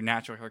mentioned your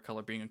natural hair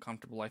color being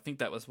uncomfortable. I think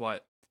that was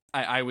what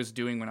I was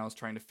doing when I was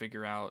trying to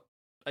figure out.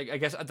 I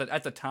guess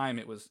at the time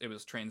it was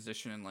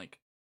transition and like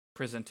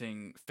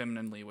presenting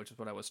femininely, which is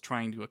what I was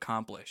trying to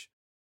accomplish.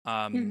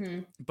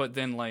 Mm-hmm. But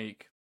then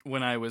like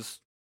when I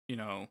was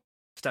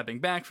stepping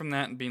back from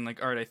that and being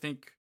like, all right, I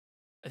think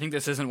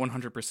this isn't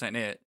 100%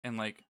 it, and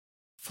like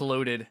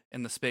floated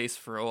in the space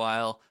for a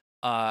while.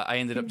 I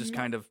ended up just Mhm.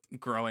 kind of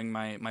growing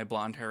my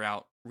blonde hair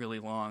out really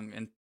long,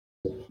 and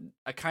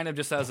I kind of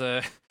just as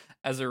a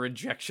as a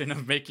rejection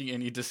of making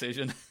any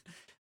decision.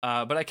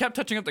 But I kept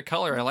touching up the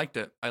color. I liked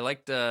it. I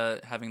liked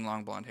having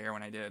long blonde hair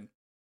when I did.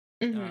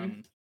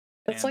 Mm-hmm.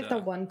 That's And like the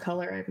one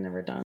color I've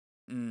never done.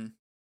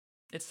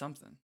 it's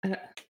something.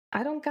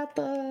 I don't got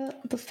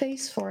the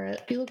face for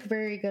it. You look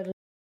very good.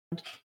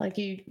 Like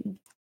you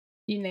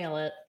nail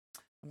it.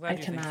 I'm glad I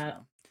you think cannot.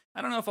 so.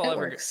 I don't know if I'll It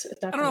ever. works. It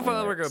I don't know if I'll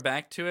definitely ever go works.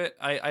 back to it.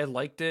 I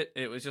liked it.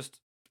 It was just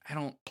I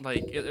don't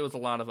like it. It was a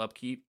lot of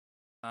upkeep.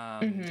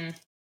 Mhm.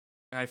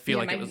 I feel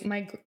Yeah, like it was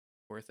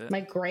worth it.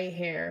 my gray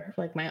hair,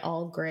 like my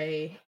all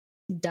gray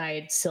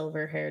dyed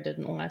silver hair,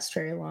 didn't last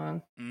very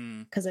long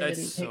because I That's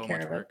didn't so take care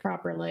much of work. it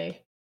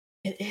properly.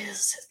 It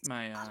is. It's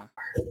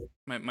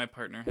My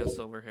partner has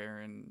silver hair,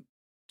 and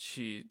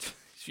she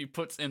she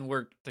puts in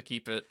work to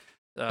keep it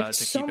it's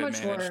to so keep it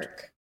much managed.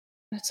 work.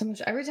 It's so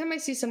much. Every time I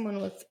see someone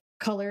with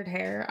colored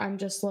hair, I'm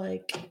just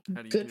like,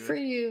 How do you good do for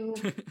it? you.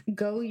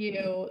 Go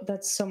you.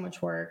 That's so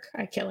much work.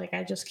 I can't, like,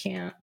 I just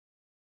can't.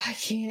 I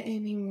can't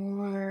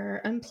anymore.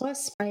 And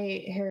plus,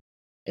 my hair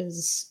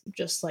is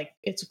just like,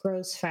 it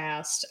grows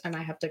fast and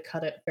I have to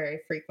cut it very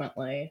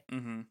frequently.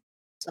 Mm-hmm.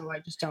 So I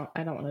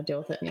don't want to deal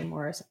with it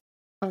anymore. It's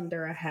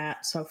under a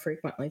hat so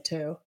frequently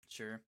too.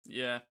 Sure.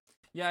 Yeah.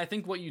 Yeah. I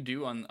think what you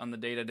do on the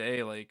day to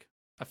day like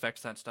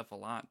affects that stuff a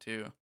lot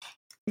too.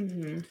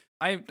 Mm-hmm.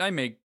 I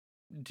may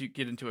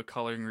get into a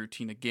coloring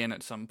routine again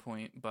at some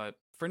point, but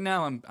for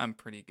now I'm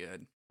pretty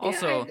good.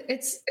 Also, yeah,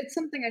 it's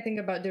something I think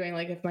about doing.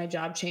 Like if my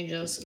job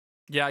changes.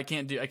 yeah, I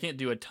can't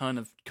do a ton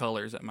of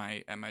colors at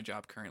my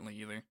job currently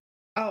either.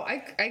 Oh,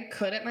 I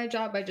could at my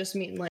job. I just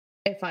mean like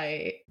if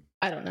I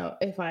don't know,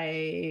 if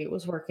I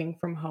was working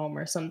from home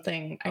or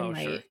something,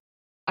 Sure.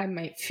 I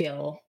might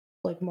feel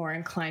like more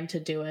inclined to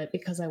do it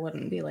because I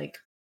wouldn't be like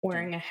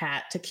wearing a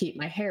hat to keep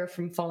my hair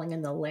from falling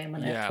in the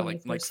laminate Yeah,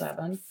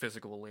 24/7.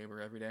 physical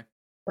labor every day.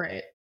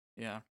 Right.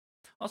 Yeah.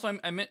 Also,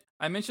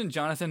 I mentioned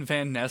Jonathan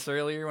Van Ness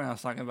earlier when I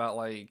was talking about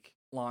like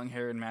long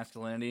hair and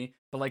masculinity,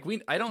 but like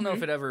I don't know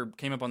if it ever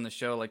came up on the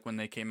show like when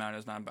they came out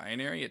as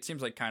non-binary. It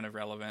seems like kind of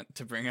relevant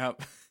to bring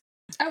up.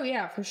 Oh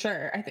yeah, for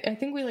sure. I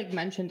think we like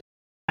mentioned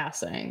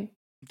passing.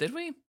 Did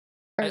we?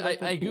 Or, I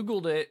like, I with-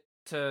 googled it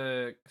cause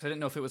I didn't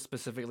know if it was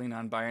specifically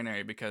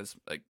non-binary because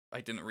like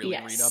I didn't really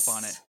read up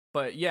on it. Yes.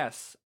 But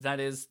yes, that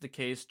is the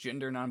case.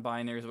 Gender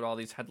non-binary is what all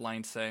these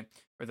headlines say,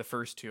 or the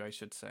first two, I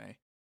should say.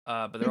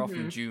 But they're all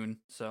from Mhm. June,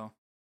 so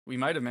we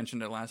might have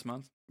mentioned it last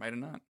month, might have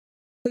not.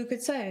 Who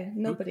could say?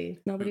 Nobody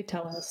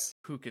tell us.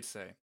 Who could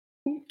say?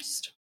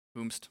 Oops.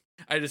 Boomst.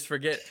 I just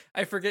forget.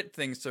 I forget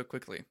things so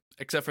quickly,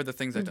 except for the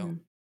things I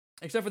don't.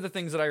 Except for the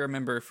things that I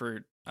remember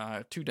for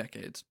 2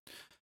 decades.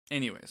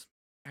 Anyways,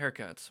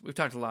 haircuts. We've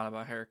talked a lot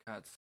about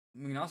haircuts.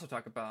 We can also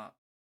talk about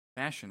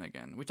fashion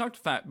again. We talked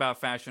about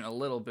fashion a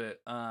little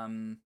bit.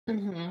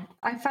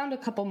 I found a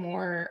couple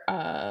more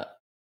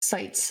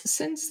sites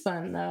since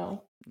then,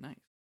 though, Nice.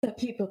 that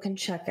people can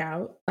check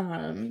out.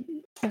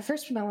 The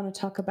first one I want to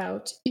talk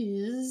about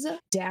is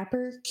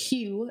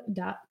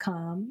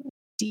dapperq.com.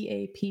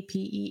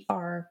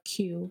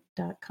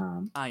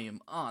 DAPPERQ.com. I am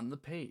on the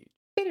page.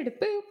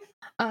 Boop.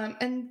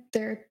 And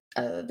their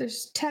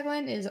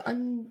tagline is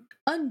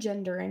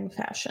ungendering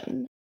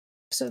fashion.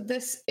 So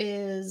this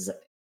is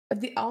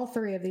all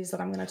three of these that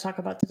I'm going to talk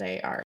about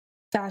today are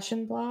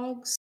fashion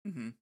blogs.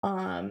 Mm-hmm.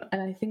 And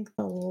I think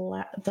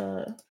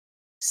the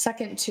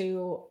second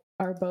two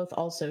are both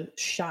also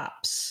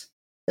shops.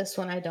 This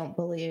one I don't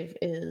believe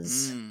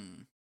is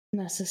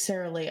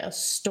necessarily a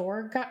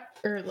store guide,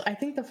 or I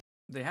think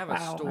they have a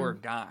store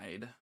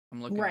guide.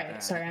 I'm looking right. at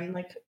that. Sorry, I'm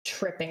like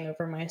tripping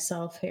over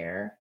myself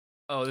here.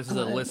 Oh, this is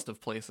a list of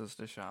places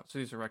to shop. So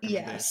these are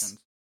recommendations. Yes,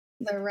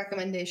 they're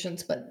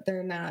recommendations, but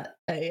they're not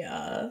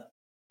a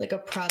like a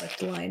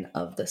product line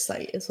of the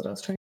site. Is what I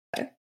was trying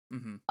to say.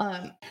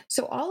 Mm-hmm.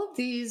 So all of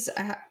these,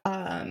 or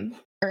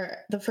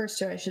the first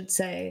two, I should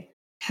say,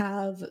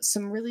 have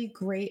some really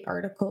great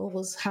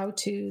articles,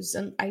 how-tos,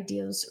 and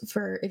ideas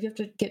for if you have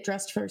to get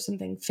dressed for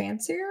something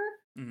fancier,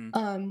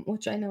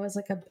 which I know is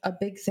like a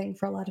big thing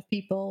for a lot of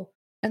people.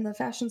 And the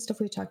fashion stuff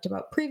we talked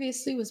about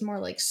previously was more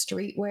like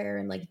streetwear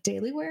and like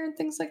daily wear and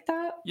things like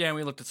that. Yeah, and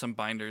we looked at some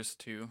binders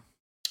too.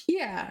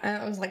 Yeah,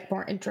 and it was like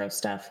more intro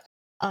stuff.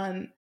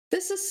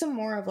 This is some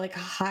more of like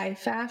high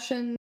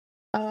fashion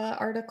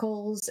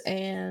articles,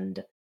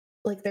 and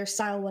like their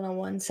Style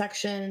 101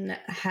 section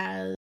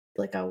has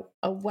like a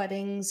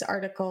weddings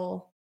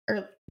article,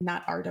 or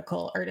not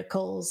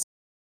articles.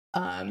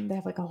 They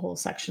have like a whole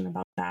section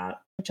about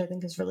that, which I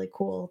think is really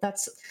cool.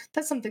 That's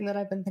something that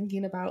I've been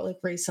thinking about like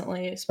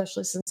recently,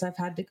 especially since I've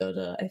had to go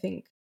to, I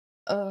think,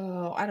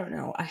 I don't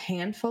know, a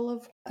handful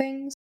of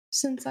things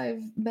since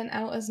I've been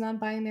out as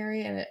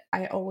non-binary, and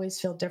I always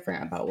feel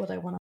different about what I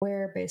want to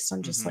wear based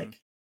on just like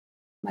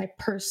my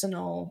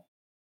personal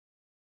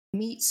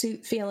meat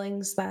suit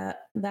feelings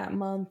that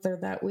month or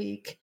that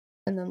week,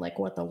 and then like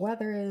what the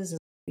weather is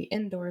the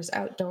indoors,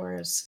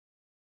 outdoors,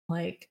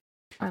 like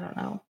I don't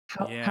know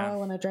how I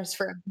want to dress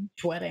for a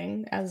beach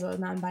wedding as a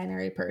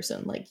non-binary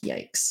person. Like,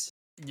 yikes.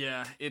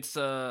 Yeah, it's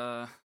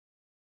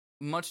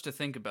much to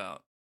think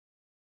about.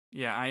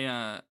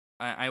 Yeah,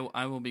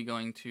 I will be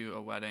going to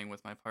a wedding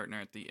with my partner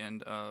at the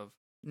end of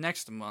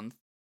next month,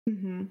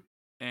 and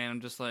I'm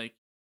just like,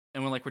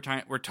 and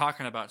we're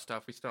talking about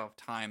stuff. We still have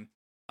time.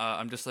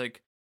 I'm just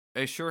like,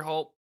 I sure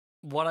hope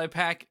what I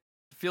pack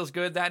feels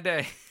good that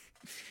day.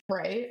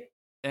 Right.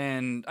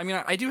 And I mean,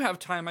 I do have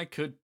time. I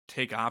could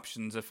take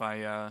options if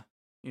I,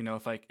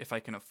 if I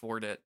can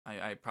afford it.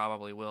 I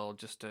probably will,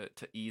 just to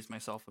ease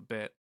myself a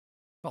bit.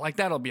 But like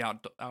that'll be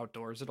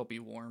outdoors. It'll be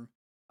warm.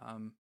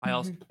 I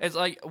also, it's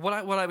like what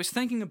I was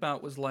thinking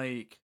about was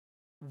like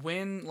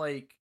when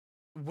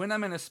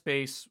I'm in a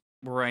space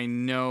where I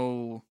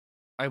know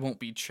I won't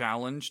be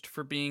challenged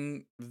for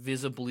being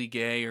visibly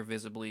gay or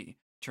visibly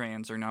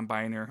trans or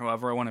non-binary,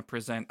 however I want to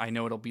present, I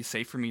know it'll be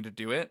safe for me to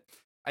do it.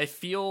 I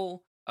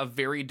feel a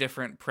very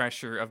different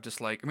pressure of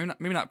just like,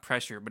 maybe not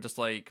pressure, but just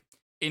like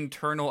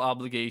internal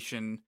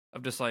obligation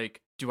of just like,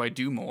 do I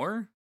do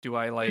more? Do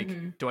I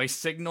do I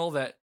signal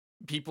that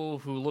people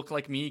who look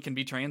like me can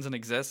be trans and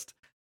exist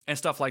and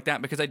stuff like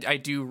that? Because I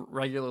do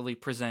regularly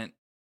present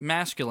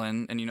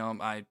masculine, and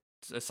I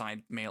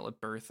assigned male at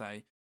birth,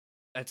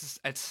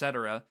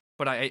 etc.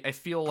 But I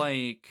feel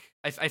like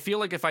I feel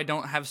like if I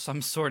don't have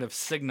some sort of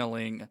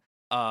signaling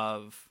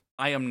of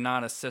I am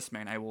not a cis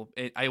man, I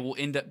will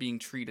end up being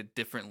treated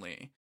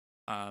differently.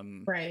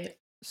 Right.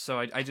 So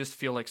I just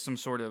feel like some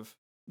sort of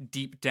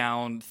deep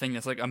down thing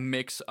that's like a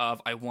mix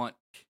of I want,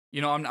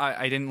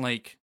 I didn't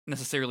like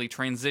necessarily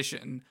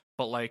transition,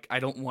 but like I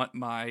don't want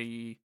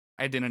my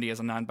identity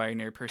as a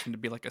non-binary person to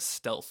be like a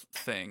stealth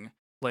thing.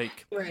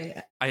 Like,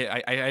 right.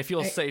 I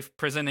feel safe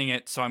presenting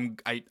it, so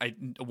I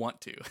want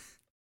to.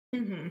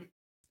 And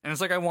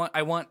it's like I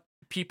want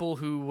people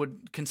who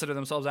would consider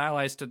themselves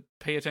allies to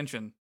pay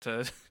attention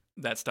to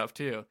that stuff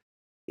too.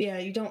 Yeah,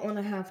 you don't want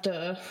to have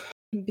to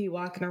be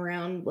walking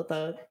around with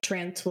a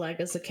trans flag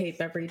as a cape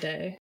every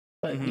day,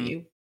 but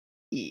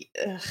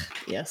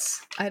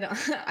yes, I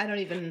don't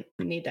even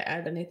need to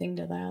add anything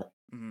to that.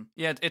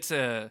 Yeah, it's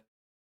a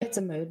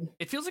mood.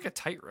 It feels like a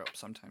tightrope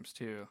sometimes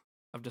too,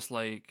 of just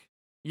like,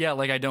 yeah,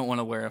 like I don't want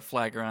to wear a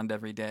flag around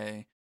every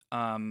day,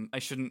 I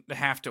shouldn't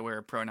have to wear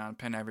a pronoun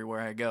pen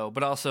everywhere I go,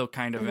 but also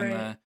kind of in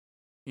Right.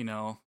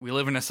 the, we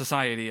live in a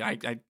society. I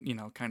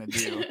kind of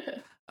do.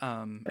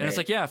 And it's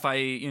like, Right. yeah, if I,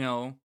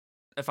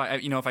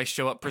 if I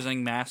show up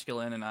presenting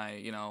masculine and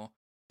I,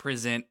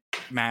 present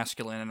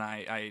masculine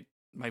and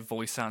my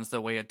voice sounds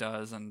the way it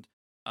does, and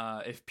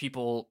if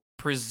people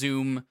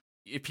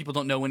if people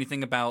don't know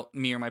anything about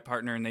me or my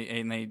partner and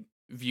they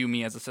view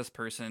me as a cis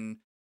person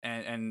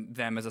and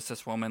them as a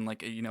cis woman,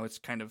 like, it's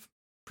kind of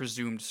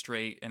presumed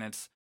straight, and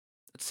it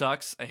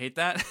sucks. I hate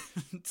that.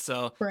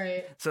 so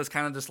Right. so it's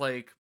kind of just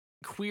like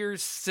queer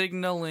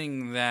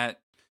signaling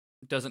that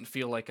doesn't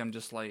feel like I'm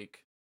just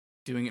like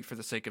doing it for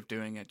the sake of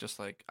doing it. Just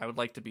like, I would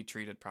like to be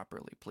treated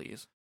properly,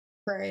 please.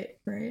 Right.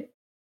 Right.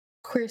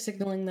 Queer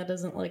signaling that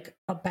isn't like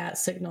a bat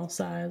signal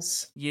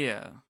size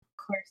Yeah.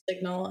 queer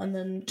signal, and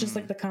then just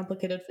like Mhm. the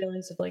complicated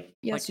feelings of like,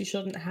 yes, Like, you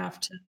shouldn't have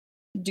to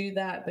do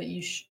that, but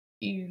you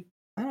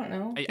I don't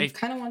know, I, you I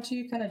kind of want to,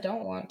 you kind of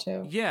don't want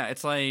to. yeah,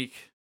 it's like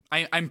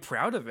I'm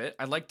proud of it.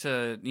 I'd like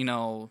to,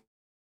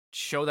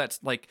 show that,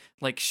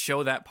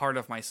 show that part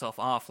of myself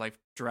off, like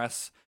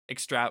dress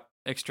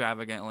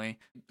extravagantly.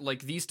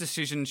 Like, these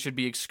decisions should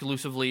be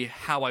exclusively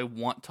how I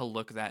want to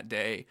look that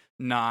day,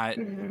 not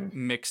Hmm.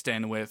 mixed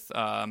in with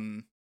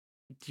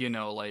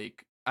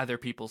like other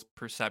people's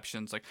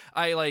perceptions. Like,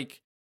 I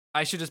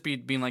should just be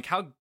being like,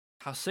 how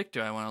sick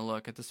do I want to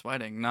look at this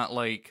wedding, not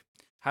like,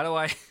 how do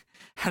I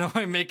how do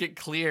I make it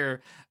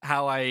clear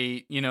how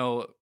I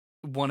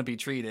want to be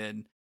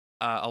treated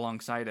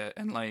alongside it.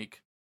 And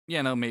like,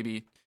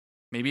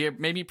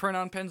 maybe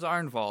pronoun pens are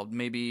involved,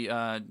 maybe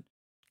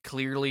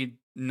clearly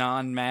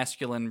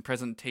non-masculine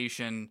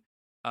presentation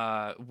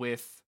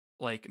with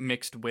like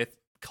mixed with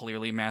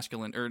clearly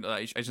masculine, or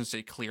I shouldn't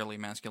say clearly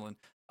masculine,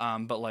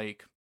 but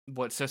like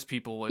what cis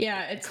people would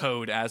Yeah, it's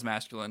code as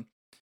masculine.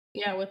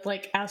 yeah, with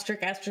like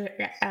asterisk asterisk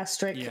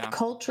asterisk Yeah.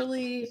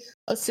 culturally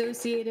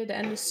associated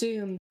and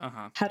assumed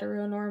Uh-huh.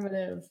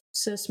 heteronormative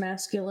cis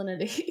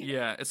masculinity.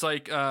 Yeah, it's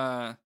like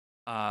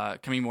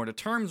coming more to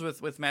terms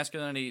with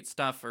masculinity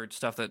stuff, or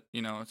stuff that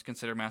is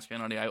considered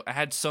masculinity. I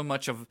had so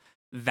much of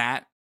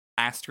that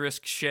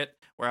asterisk shit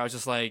where I was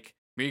just like,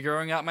 me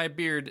growing out my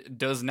beard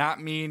does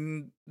not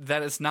mean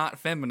that it's not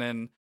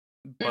feminine,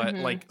 but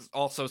Mhm. like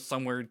also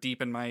somewhere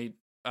deep in my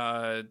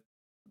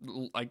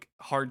like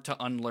hard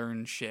to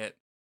unlearn shit,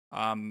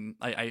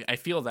 I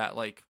feel that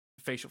like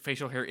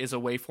facial hair is a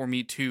way for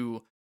me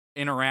to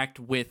interact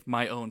with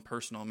my own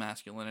personal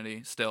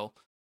masculinity still.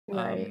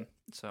 Right.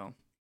 So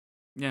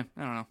yeah,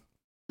 I don't know.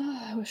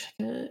 Oh, I wish I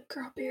could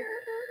grow a beard.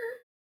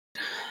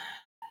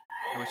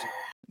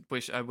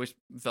 I wish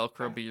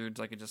Velcro beards,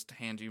 I could just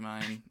hand you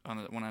mine on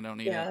it when I don't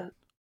need it. Yeah,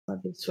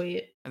 that'd be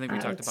sweet. I think we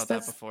talked about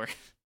that before.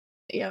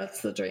 Yeah,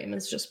 that's the dream,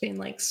 is just being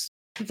like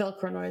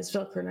Velcro noise,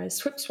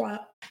 swip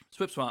swap,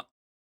 Swip swap.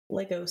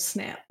 Lego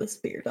snap this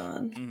beard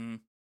on.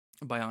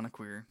 Mm-hmm. Bionic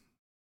queer,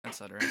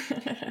 etc.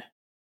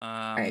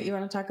 All right, you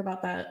want to talk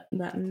about that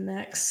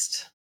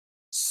next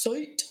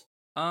site?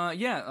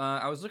 Yeah,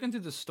 I was looking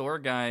through the store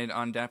guide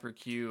on Dapper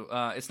Q.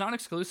 It's not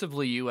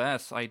exclusively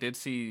US. I did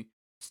see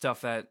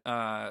stuff that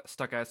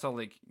stuck out. I saw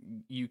like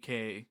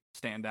UK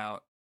stand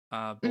out.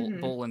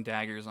 Bowl and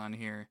Daggers on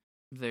here.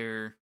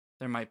 There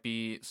might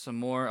be some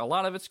more. A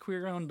lot of it's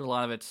queer owned. A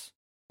lot of it's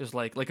just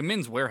like a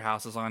Men's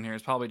Warehouse is on here.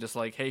 It's probably just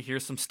like, hey,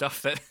 here's some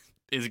stuff that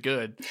is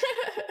good.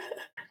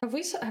 Have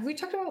we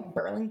talked about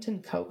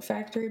Burlington Coat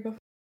Factory before?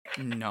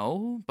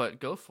 No, but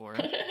go for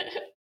it.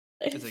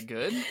 Is it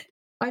good?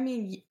 I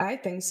mean, I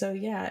think so.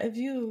 Yeah, if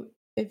you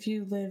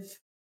live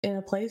in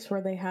a place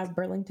where they have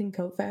Burlington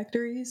Coat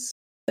Factories,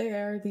 they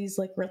are these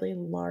like really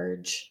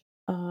large,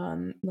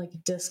 like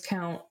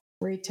discount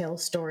retail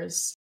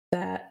stores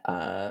that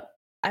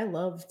I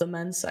love the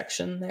men's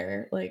section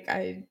there. Like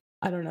I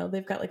don't know,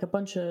 they've got like a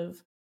bunch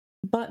of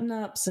button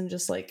ups and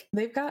just like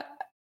they've got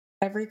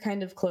every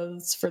kind of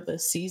clothes for the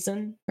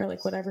season, or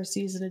like whatever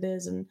season it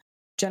is, and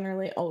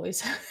generally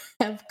always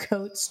have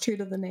coats true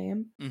to the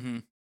name. Mm-hmm.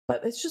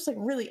 But it's just like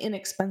really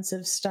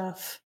inexpensive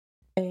stuff.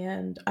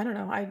 And I don't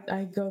know,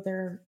 I go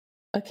there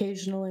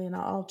occasionally and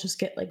I'll just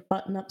get like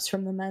button ups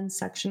from the men's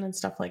section and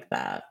stuff like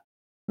that.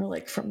 Or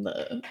like from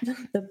the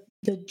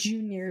the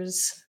junior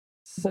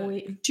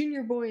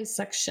boys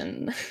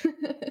section.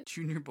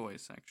 Junior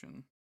boys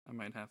section. I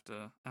might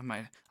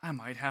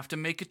have to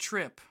make a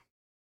trip.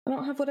 I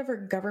don't have whatever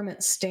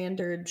government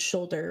standard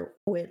shoulder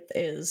width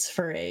is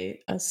for a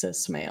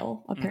cis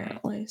male,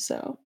 apparently.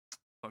 So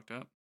Fucked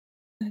up.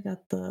 I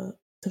got the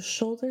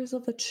shoulders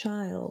of a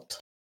child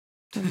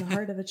and the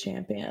heart of a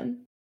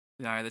champion.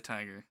 The eye of the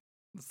tiger.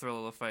 The thrill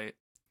of the fight.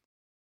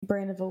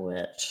 Brain of a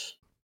witch.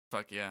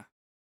 Fuck yeah.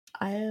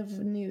 I have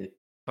Newt.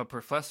 But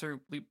Professor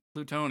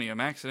Plutonium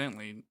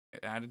accidentally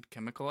added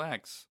Chemical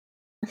X.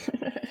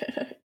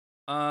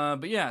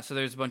 But yeah, so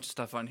there's a bunch of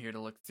stuff on here to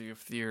look through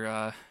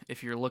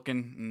if you're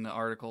looking in the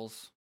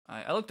articles.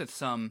 I looked at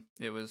some.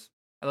 I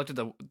looked at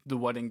the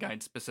wedding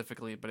guide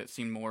specifically, but it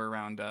seemed more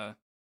around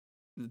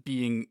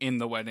being in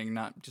the wedding,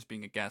 not just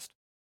being a guest.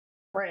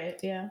 Right,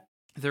 yeah.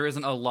 there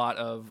isn't a lot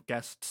of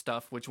guest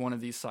stuff, which one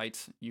of these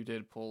sites you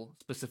did pull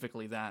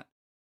specifically that,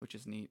 which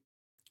is neat.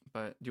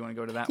 But do you want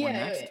to go to that one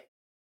next?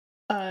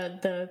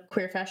 The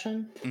queer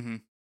fashion. Mm-hmm.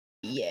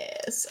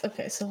 Yes.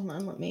 Okay, so hold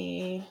on, let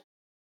me.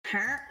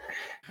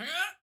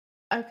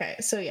 Okay,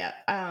 so yeah,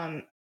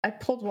 I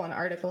pulled one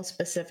article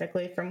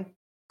specifically from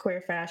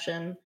Queer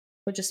Fashion,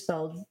 which is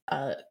spelled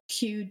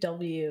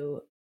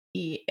QWEAR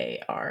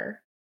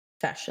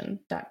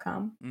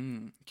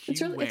fashion.com.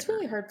 It's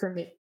really hard for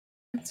me.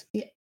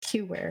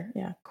 Qwear,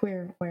 yeah,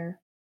 queer wear.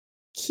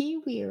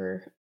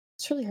 Kiwear.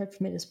 It's really hard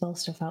for me to spell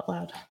stuff out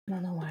loud. I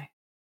don't know why.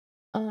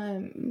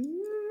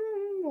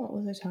 What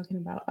was I talking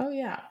about? Oh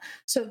yeah.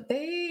 So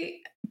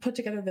they put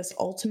together this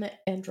ultimate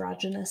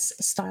androgynous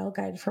style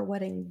guide for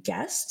wedding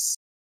guests,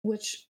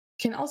 which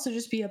can also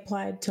just be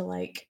applied to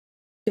like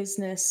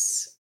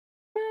business.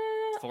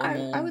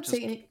 Formal, I would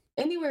say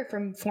anywhere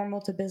from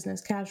formal to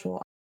business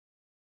casual,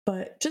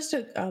 but just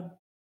a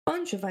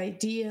bunch of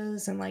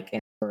ideas and like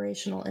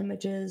inspirational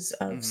images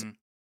of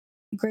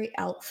great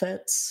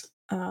outfits.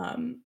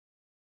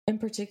 In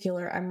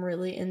particular, I'm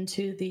really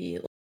into the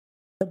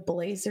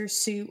blazer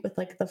suit with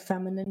like the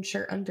feminine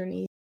shirt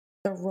underneath,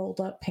 the rolled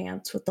up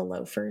pants with the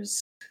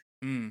loafers.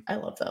 I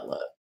love that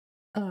look.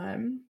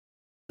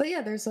 But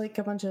yeah, there's like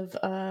a bunch of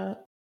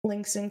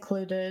links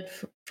included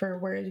for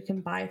where you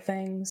can buy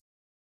things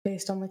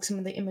based on like some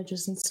of the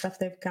images and stuff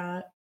they've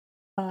got.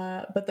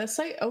 But the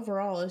site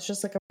overall is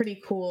just like a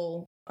pretty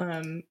cool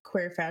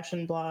queer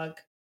fashion blog,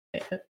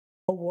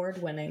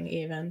 award winning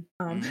even.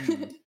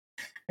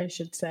 I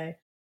should say.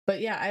 But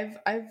yeah,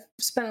 I've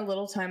spent a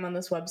little time on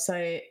this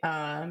website.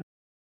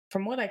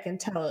 From what I can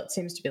tell, it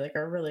seems to be like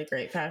a really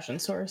great fashion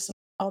source.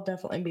 I'll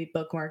definitely be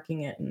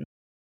bookmarking it and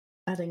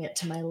adding it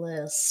to my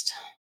list.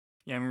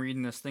 Yeah, I'm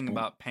reading this thing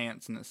about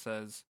pants, and it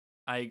says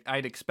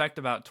I'd expect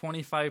about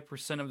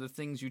 25% of the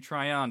things you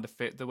try on to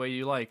fit the way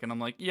you like, and I'm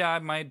like, yeah,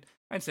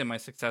 I'd say my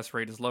success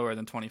rate is lower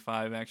than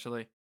 25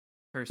 actually,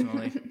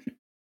 personally.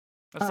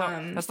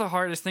 That's the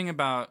hardest thing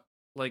about,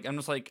 like, I'm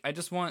just like, I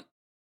just want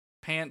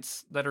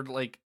pants that are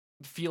like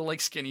feel like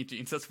skinny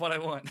jeans. That's what I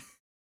want.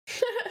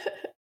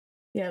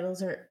 Yeah,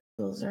 those are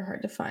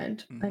hard to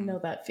find. I know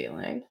that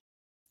feeling.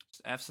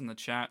 Just F's in the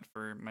chat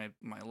for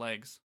my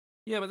legs.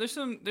 Yeah, but there's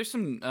some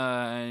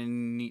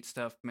neat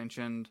stuff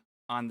mentioned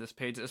on this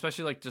page,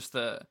 especially like just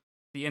the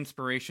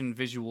inspiration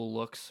visual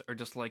looks are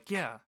just like,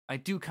 yeah, I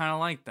do kind of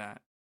like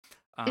that.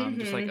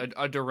 Just like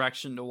a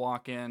direction to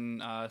walk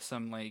in,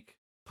 some like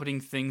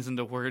putting things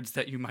into words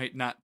that you might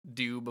not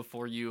do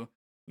before you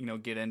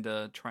get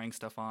into trying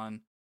stuff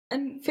on.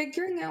 And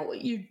figuring out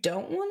what you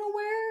don't want to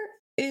wear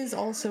is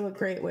also a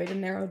great way to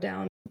narrow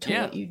down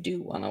to what you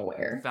do want to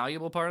wear.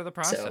 Valuable part of the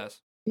process. So,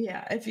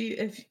 yeah, if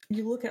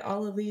you look at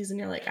all of these and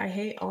you're like, I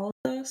hate all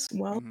of this,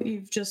 well,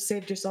 you've just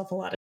saved yourself a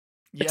lot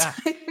of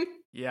time.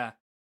 Yeah.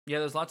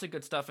 There's lots of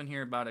good stuff in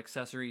here about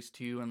accessories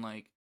too, and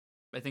like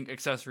I think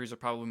accessories are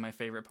probably my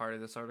favorite part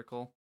of this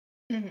article.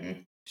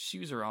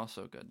 Shoes are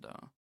also good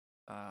though.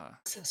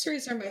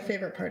 Accessories are my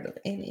favorite part of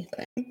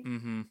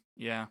anything.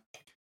 Yeah.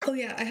 Oh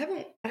yeah, I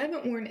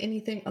haven't worn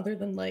anything other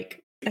than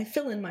like I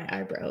fill in my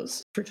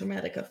eyebrows for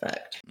dramatic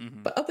effect.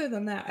 But other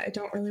than that, I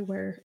don't really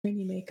wear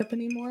any makeup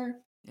anymore.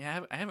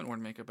 Yeah, I haven't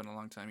worn makeup in a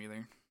long time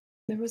either.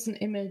 There was an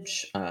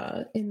image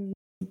in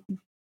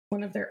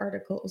one of their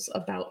articles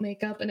about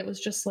makeup, and it was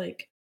just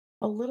like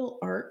a little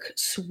arc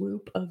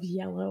swoop of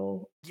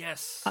yellow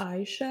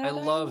eyeshadow. I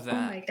love that. Oh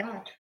my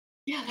god.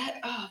 Yeah,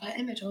 that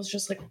image, I was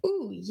just like,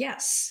 ooh,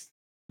 yes.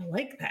 I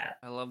like that.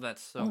 I love that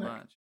so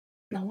much.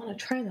 I want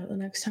to try that the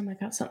next time I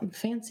got something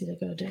fancy to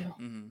go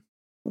do.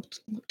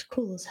 Looked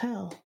cool as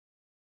hell.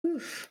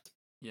 Oof.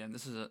 Yeah,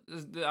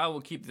 I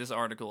will keep this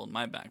article in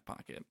my back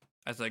pocket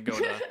as I go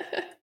to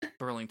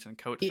Burlington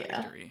Coat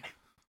Factory.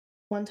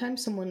 One time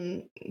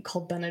someone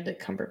called Benedict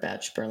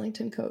Cumberbatch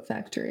Burlington Coat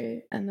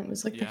Factory, and it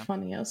was like the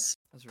funniest.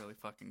 That's really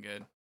fucking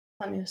good.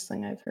 Funniest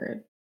thing I've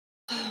heard.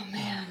 Oh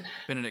man.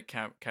 Benedict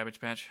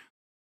Cabbage Patch.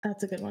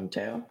 That's a good one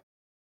too.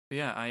 But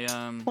yeah,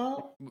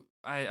 I'll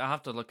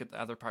have to look at the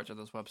other parts of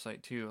this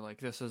website too. Like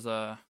this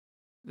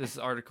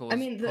article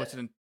is posted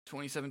in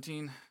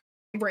 2017.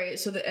 Right.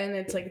 So and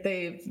it's like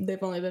they've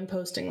only been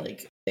posting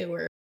like they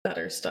were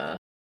better stuff.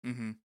 They've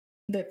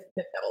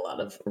got a lot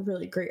of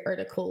really great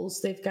articles.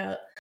 They've got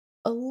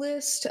a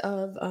list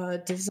of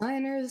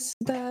designers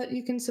that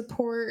you can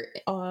support.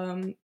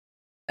 And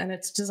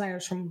it's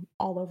designers from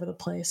all over the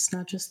place,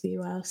 not just the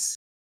US.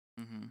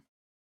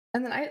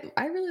 And then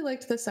I really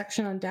liked the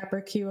section on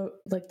Dapper Q,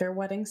 like their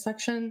wedding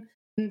section.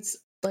 And it's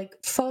like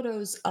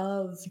photos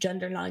of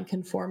gender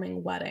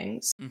non-conforming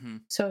weddings.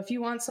 So if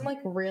you want some like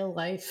real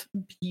life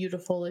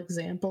beautiful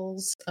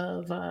examples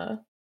of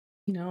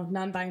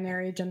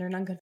non-binary, gender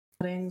non-conforming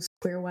weddings,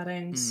 queer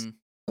weddings,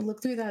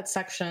 look through that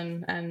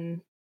section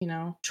and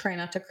try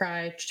not to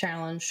cry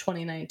challenge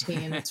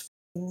 2019. It's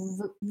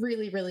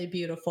really, really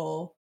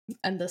beautiful.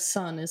 And the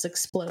sun is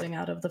exploding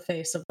out of the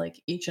face of like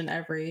each and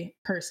every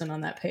person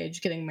on that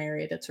page getting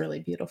married. It's really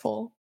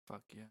beautiful.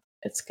 Fuck yeah.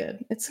 It's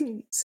good. It's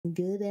some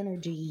good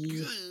energy.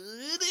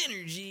 Good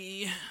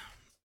energy.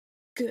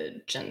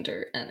 Good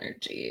gender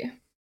energy.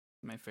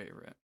 My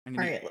favorite. All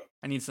right.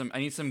 I need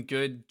some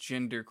good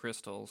gender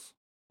crystals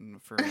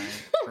for my.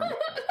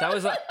 That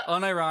was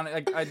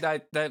unironic.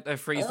 I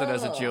phrased it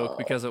as a joke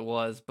because it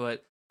was,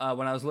 but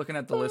when I was looking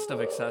at the list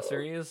of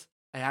accessories,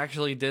 I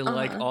actually did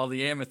like all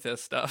the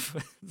amethyst stuff.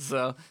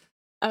 So.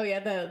 Oh yeah,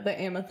 the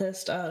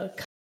amethyst or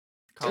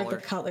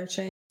the collar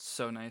chain.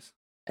 So nice.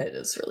 It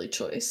is really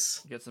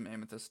choice. Get some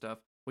amethyst stuff.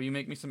 Will you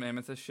make me some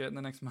amethyst shit in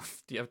the next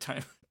month? Do you have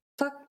time?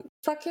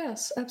 Fuck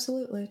yes,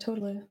 absolutely,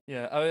 totally.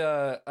 Yeah,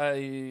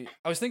 I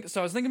was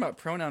thinking about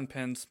pronoun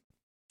pins.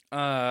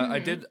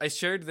 I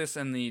shared this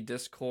in the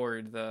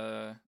Discord,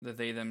 the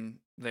they them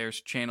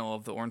theirs channel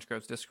of the Orange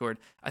Groves Discord.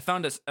 I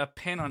found a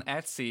pin on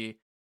Etsy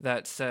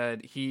that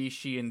said he,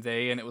 she, and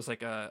they, and it was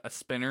like a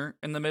spinner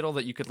in the middle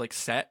that you could like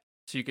set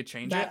so you could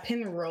change it. That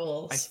pin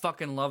rolls. I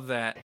fucking love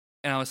that.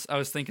 And I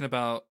was thinking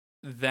about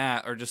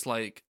that, or just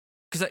like,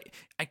 because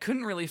I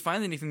couldn't really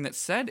find anything that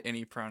said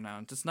any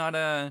pronouns. It's not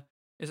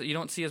you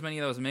don't see as many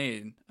of those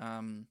made.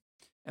 And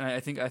I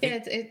think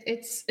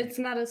it's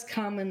not as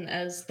common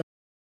as the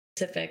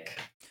specific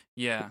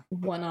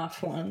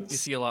one-off ones. You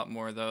see a lot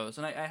more of those,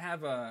 and I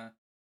have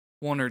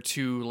one or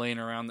two laying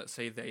around that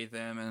say they,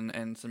 them,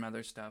 and some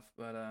other stuff.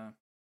 But I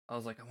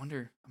was like, I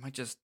wonder, I might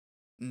just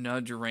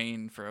nudge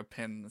Rain for a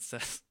pin that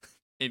says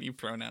any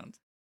pronouns.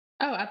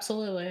 Oh,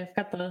 absolutely! I've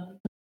got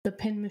the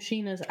pin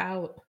machine is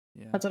out.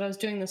 Yeah. That's what I was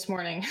doing this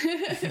morning.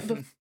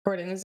 Before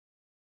recording is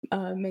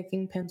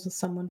making pins with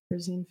someone for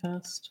Zine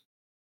Fest.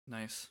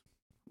 Nice.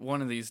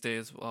 One of these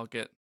days, I'll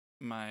get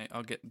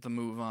the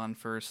move on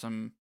for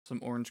some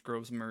Orange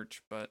Groves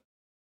merch, but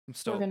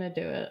we're gonna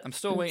do it. I'm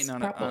still waiting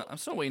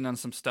on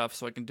some stuff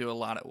so I can do a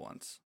lot at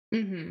once.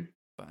 Mm-hmm.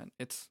 But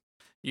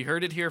you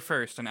heard it here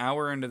first. An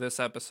hour into this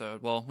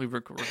episode. Well, we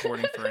were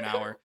recording for an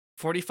hour.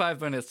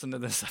 45 minutes into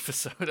this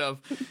episode of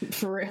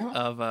for real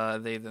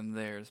of they, them,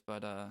 theirs.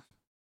 But I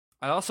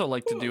also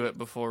like to do it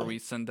before we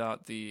send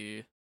out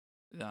the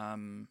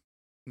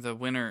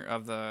winner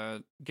of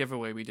the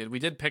giveaway we did. We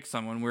did pick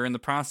someone. We're in the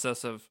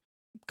process of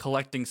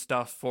collecting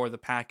stuff for the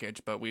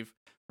package, but we're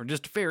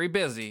just very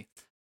busy.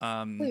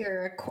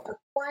 We're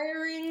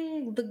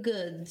acquiring the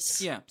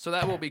goods. Yeah, so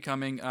that will be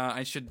coming.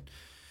 I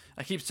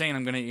keep saying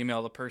I'm going to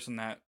email the person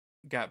that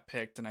got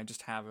picked, and I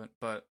just haven't.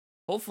 But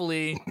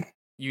hopefully,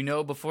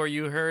 before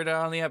you heard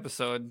on the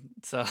episode.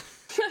 So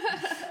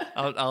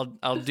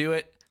I'll do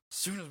it as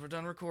soon as we're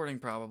done recording,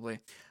 probably.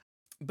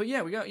 But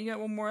yeah, you got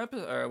one more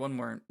episode, or one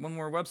more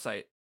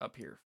website up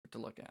here to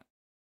look at.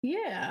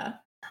 Yeah.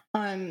 They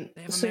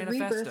have a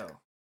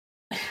manifesto.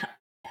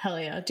 Hell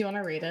yeah! Do you want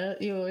to read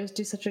it? You always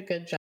do such a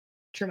good job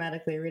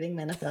dramatically reading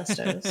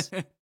manifestos.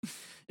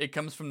 It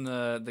comes from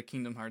the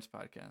Kingdom Hearts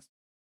podcast.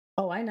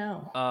 Oh, I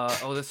know.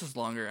 This is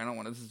longer. I don't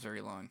want. This is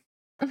very long.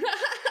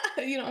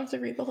 You don't have to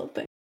read the whole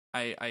thing.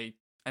 I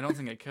don't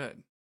think I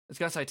could. It's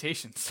got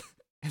citations.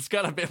 It's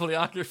got a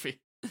bibliography.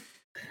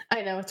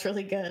 I know, it's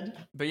really good.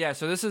 But yeah,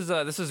 so this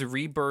is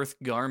Rebirth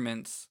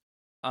Garments.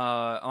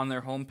 On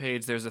their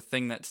homepage, there's a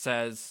thing that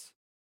says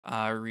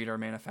read our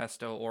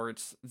manifesto, or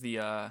it's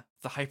the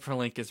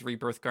hyperlink is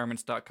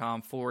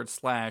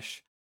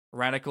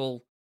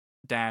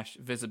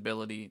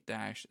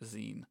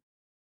rebirthgarments.com/radical-visibility-zine.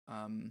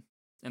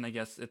 And I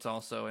guess it's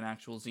also an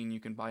actual zine you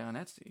can buy on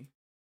Etsy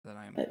that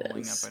I am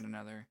pulling up in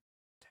another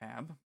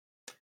tab.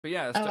 But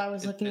yeah, I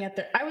was looking at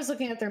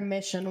their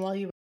mission while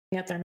you were looking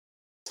at their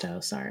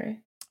manifesto.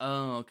 Sorry.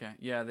 Oh, okay.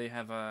 Yeah, they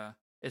have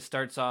it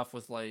starts off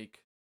with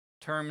like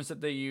terms that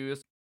they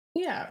use.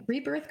 Yeah,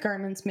 Rebirth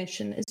Garments'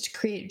 mission is to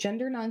create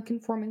gender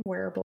nonconforming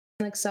wearables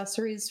and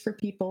accessories for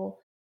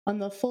people on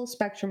the full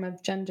spectrum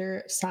of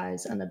gender,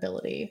 size, and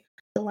ability.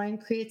 The line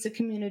creates a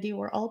community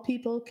where all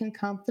people can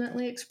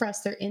confidently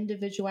express their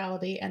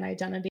individuality and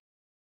identity.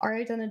 Our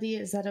identity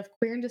is that of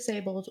queer and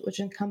disabled,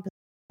 which encompasses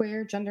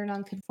queer, gender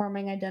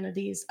nonconforming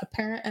identities,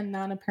 apparent and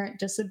non-apparent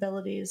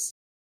disabilities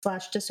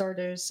 /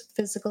 disorders,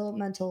 physical,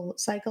 mental,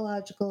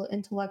 psychological,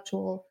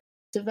 intellectual,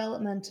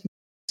 developmental,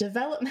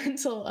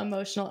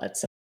 emotional,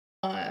 etc.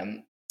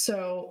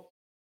 So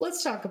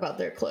let's talk about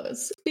their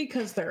clothes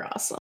because they're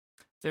awesome.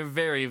 They're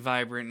very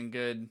vibrant and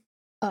good.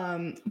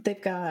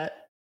 They've got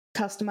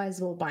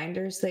customizable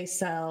binders. They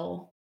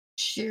sell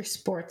sheer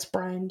sports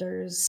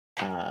binders,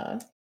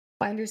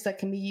 binders that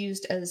can be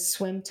used as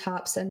swim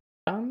tops and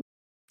bottoms.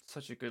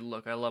 Such a good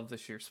look. I love the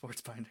sheer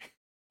sports binder.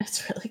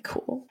 It's really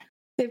cool.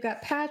 They've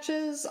got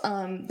patches.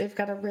 They've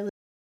got a really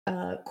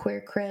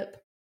queer crip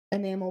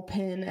enamel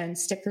pin and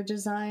sticker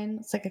design.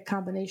 It's like a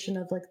combination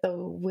of like the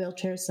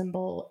wheelchair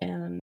symbol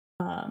and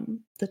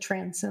the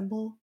trans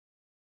symbol.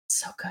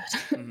 So good.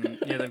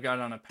 Mm-hmm. Yeah, they've got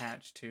it on a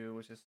patch too,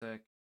 which is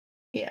sick.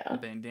 Yeah, the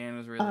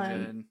bandana is really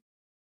good.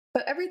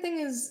 But everything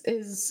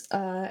is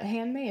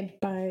handmade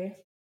by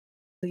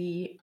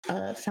the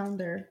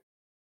founder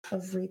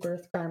of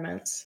Rebirth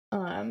Garments.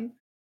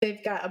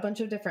 They've got a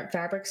bunch of different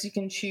fabrics you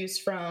can choose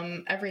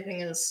from.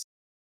 Everything is,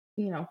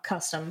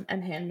 custom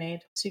and handmade,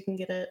 so you can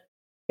get it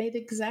made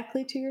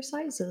exactly to your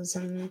sizes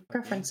and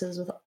preferences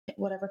with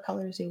whatever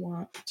colors you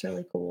want. It's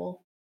really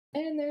cool.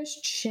 And there's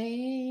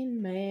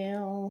chain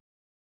mail.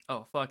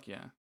 Oh, fuck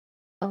yeah.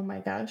 Oh my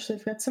gosh,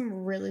 they've got some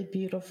really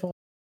beautiful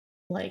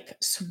like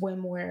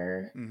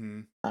swimwear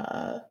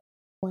Mm-hmm.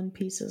 one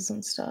pieces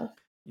and stuff.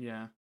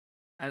 Yeah.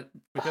 Oh,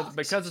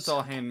 Because it's so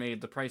all good.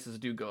 handmade, the prices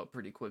do go up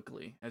pretty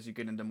quickly as you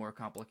get into more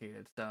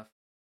complicated stuff.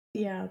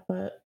 Yeah,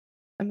 but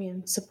I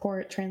mean,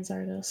 support trans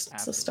artists.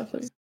 This stuff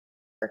Absolutely. is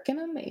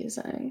freaking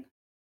amazing.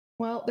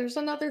 Well, there's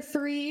another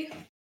three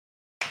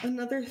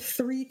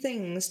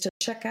things to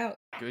check out.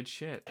 Good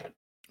shit.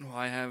 Well,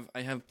 I have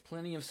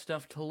plenty of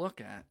stuff to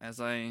look at as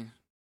I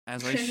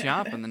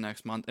shop in the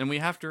next month, and we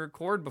have to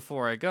record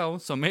before I go,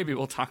 so maybe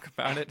we'll talk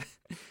about it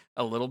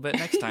a little bit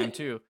next time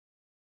too.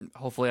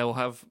 Hopefully, I will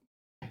have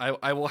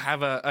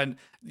a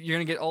you're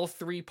gonna get all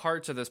three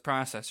parts of this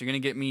process. You're gonna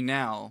get me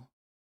now,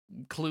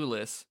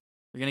 clueless.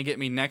 You're gonna get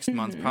me next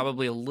month, Mhm.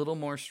 probably a little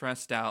more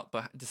stressed out,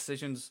 but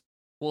decisions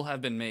will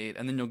have been made,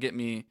 and then you'll get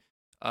me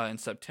in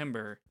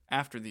September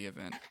after the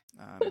event,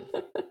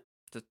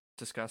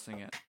 discussing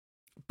it.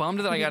 Bummed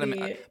that You'll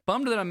be-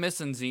 bummed that I'm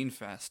missing Zine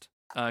Fest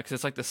because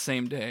it's like the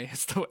same day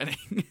as the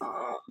wedding.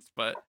 Aw,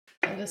 But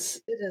it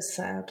is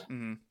sad.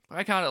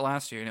 I caught it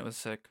last year and it was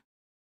sick,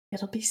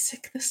 It'll be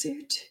sick this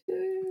year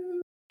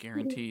too.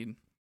 guaranteed.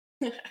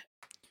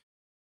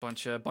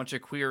 Bunch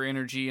of queer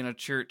energy in a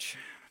church.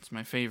 It's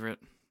my favorite.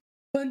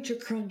 Bunch of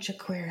crunch of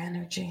queer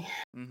energy.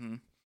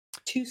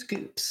 2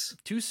 scoops.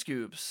 2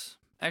 scoops,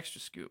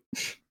 extra scoop,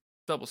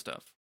 double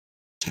stuff.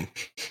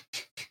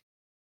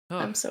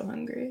 I'm so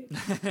hungry.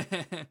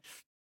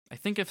 I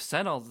think I've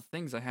said all the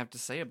things I have to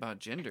say about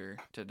gender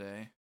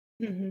today.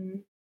 Mm-hmm.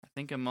 I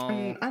think I'm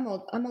all.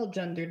 I'm all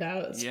gendered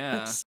out.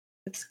 Yeah.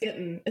 It's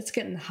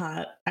getting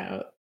hot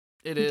out.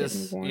 It Getting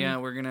is. warm. Yeah,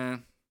 we're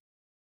gonna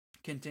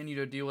continue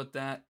to deal with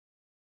that.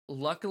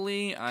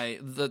 Luckily,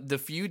 the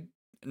few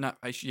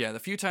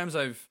times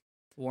I've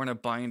worn a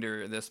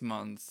binder this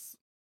month,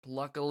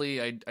 luckily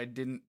it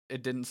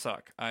didn't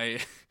suck. I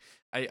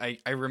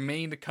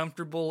remained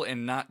comfortable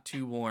and not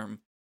too warm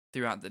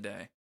throughout the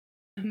day.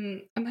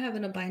 I'm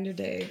having a binder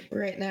day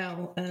right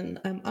now, and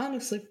I'm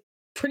honestly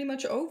pretty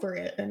much over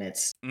it. And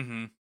it's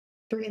 3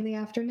 in the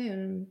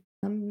afternoon.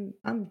 I'm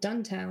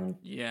done town.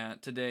 Yeah,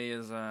 today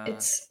is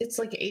It's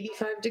like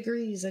 85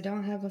 degrees. I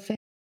don't have a fan.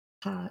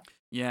 Hot.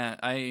 Yeah,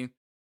 I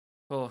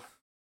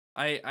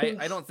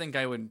don't think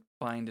I would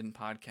bind and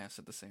podcast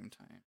at the same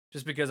time.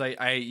 Just because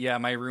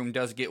my room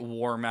does get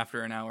warm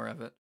after an hour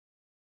of it.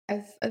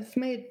 I've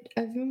made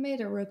a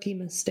rookie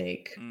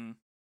mistake.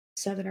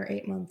 7 or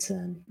 8 months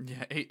in.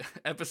 Yeah,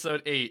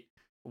 episode 8.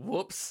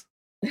 Whoops.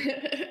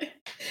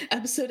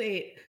 Episode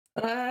 8.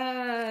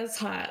 It's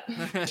hot.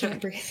 Can't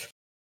breathe.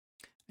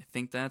 I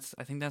think that's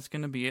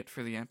gonna be it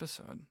for the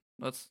episode.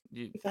 That's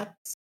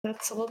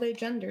all they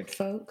gendered,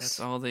 folks. That's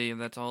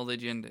all they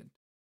gendered.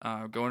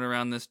 Going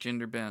around this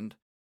gender bend.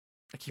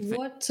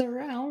 What's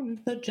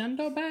around the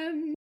gender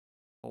bend?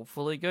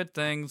 Hopefully good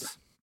things.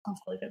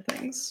 Hopefully good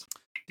things.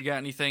 You got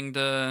anything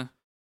to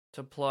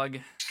plug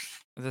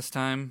this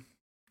time?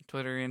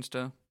 Twitter,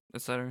 Insta,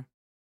 etc.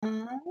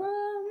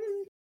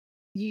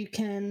 You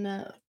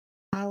can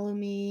follow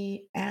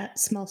me at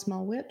small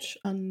witch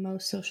on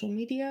most social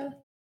media.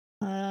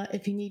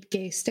 If you need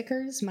gay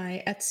stickers,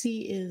 my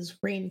Etsy is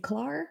Rain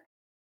Clar.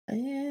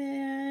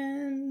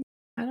 And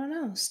I don't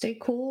know, stay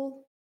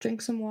cool,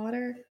 drink some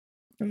water.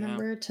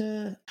 Remember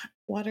to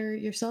water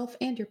yourself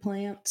and your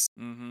plants.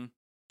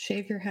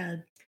 Shave your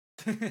head.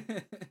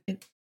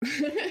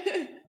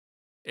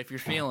 If you're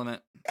feeling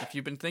it, if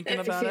you've been thinking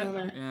about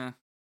it, yeah.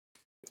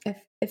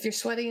 If you're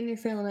sweaty and you're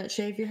feeling it,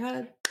 shave your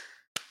head.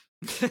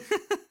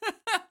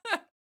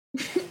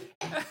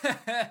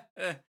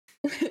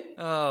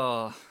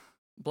 Oh,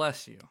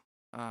 bless you.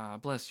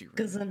 Bless you.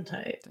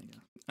 Gesundheit.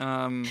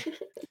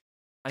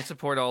 I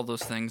support all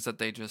those things that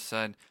they just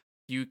said.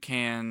 You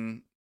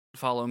can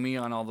follow me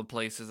on all the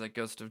places at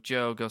Ghost of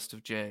Joe, Ghost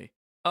of Jay.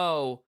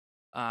 And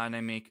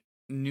I make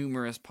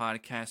numerous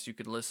podcasts you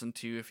could listen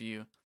to if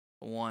you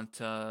want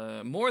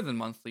more than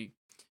monthly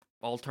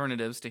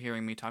alternatives to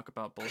hearing me talk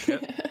about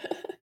bullshit.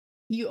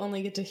 You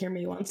only get to hear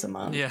me once a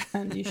month. Yeah.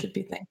 And you should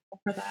be thankful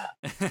for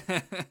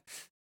that.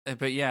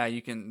 But yeah,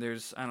 you can,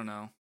 there's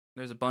a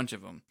bunch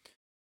of them.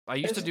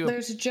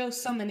 There's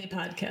just so many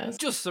podcasts.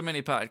 Just so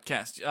many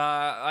podcasts.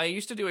 I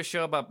used to do a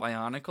show about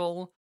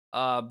Bionicle,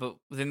 but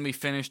then we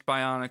finished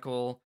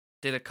Bionicle,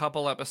 did a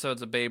couple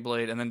episodes of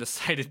Beyblade, and then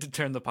decided to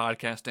turn the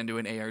podcast into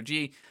an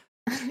ARG.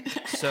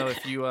 So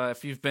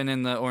if you've been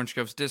in the Orange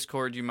Groves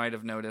Discord, you might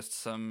have noticed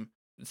some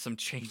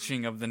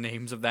changing of the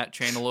names of that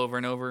channel over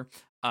and over.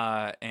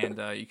 And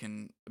you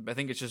can, I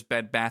think it's just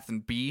Bed Bath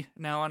and B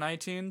now on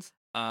iTunes.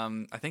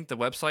 I think the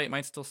website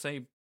might still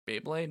say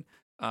Beyblade.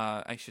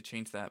 I should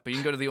change that. But you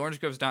can go to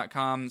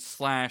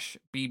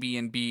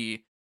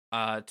theorangegroves.com/BB&B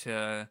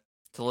to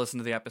listen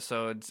to the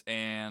episodes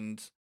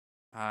and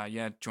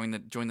join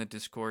the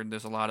Discord.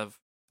 There's a lot of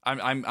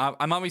I'm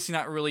obviously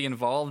not really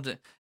involved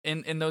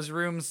in those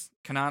rooms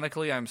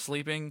canonically. I'm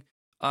sleeping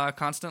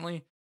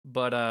constantly,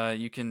 but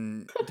you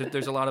can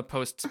there's a lot of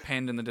posts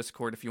pinned in the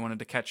Discord if you wanted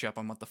to catch up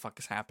on what the fuck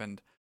has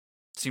happened.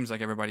 Seems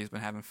like everybody's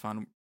been having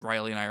fun.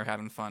 Riley and I are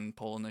having fun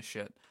pulling this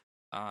shit.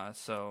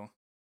 So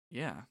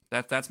yeah,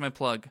 that's my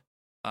plug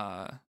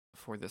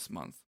for this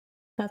month.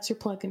 That's your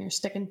plug, and you're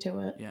sticking to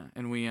it. Yeah,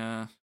 and we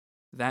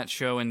that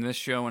show and this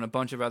show and a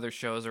bunch of other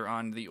shows are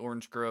on the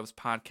Orange Groves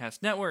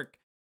Podcast Network.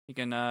 You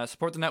can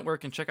support the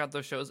network and check out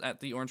those shows at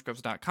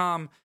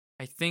theorangegroves.com.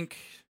 I think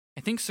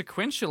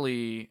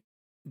Sequentially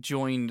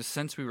joined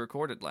since we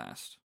recorded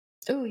last.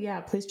 Oh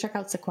yeah, please check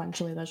out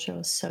Sequentially. That show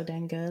is so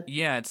dang good.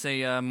 Yeah, it's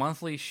a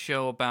monthly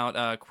show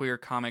about queer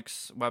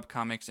comics,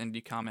 webcomics,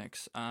 indie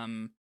comics.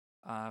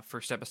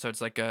 First episode's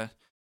like a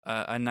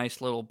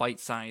nice little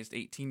bite-sized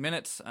 18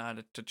 minutes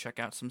to check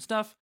out some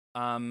stuff.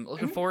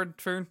 Looking forward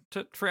for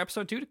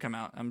episode 2 to come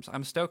out.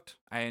 I'm stoked.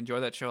 I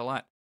enjoy that show a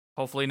lot.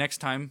 Hopefully next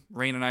time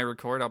Rain and I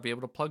record, I'll be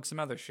able to plug some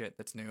other shit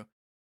that's new.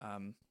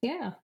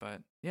 Yeah.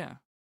 But yeah,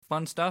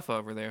 fun stuff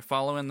over there.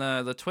 Following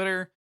the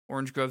Twitter,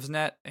 Orange Groves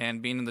Net,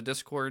 and being in the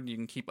Discord, you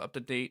can keep up to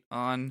date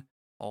on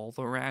all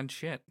the rad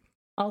shit.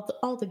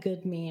 All the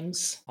good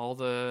memes. All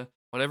the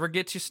whatever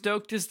gets you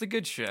stoked is the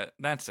good shit.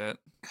 That's it.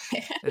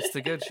 It's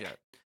the good shit.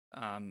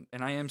 And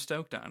I am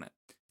stoked on it.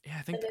 Yeah,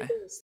 I think it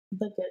is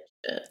the good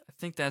shit. I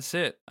think that's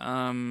it.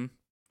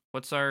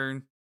 What's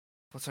our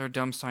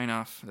dumb sign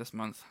off this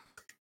month?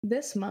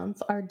 This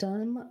month, our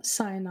dumb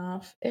sign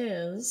off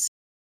is,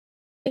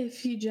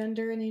 if you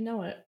gender and you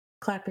know it,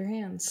 clap your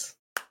hands.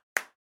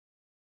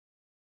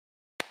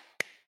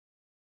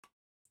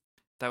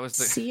 That was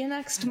the see you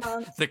next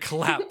month. The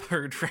clap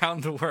heard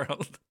around the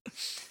world.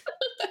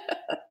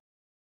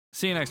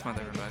 See you next month,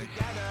 everybody.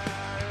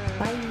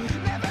 Bye.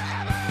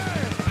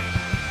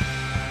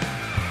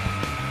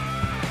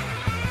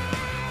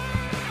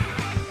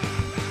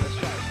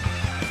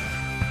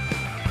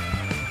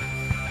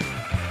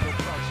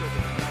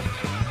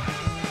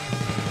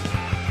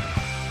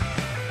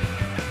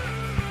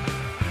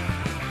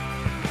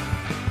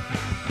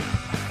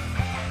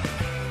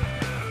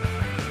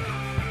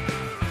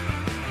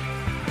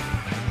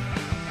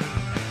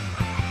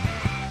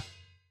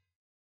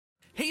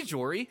 Hey,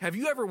 Jory, have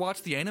you ever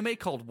watched the anime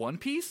called One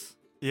Piece?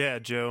 Yeah,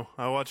 Joe.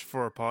 I watch it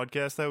for a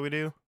podcast that we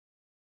do.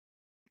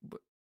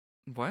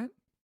 What?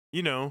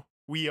 You know,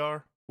 we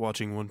are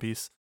watching One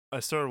Piece. I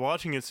started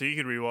watching it so you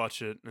could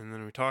rewatch it, and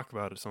then we talk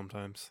about it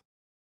sometimes.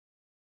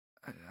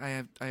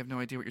 I have no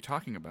idea what you're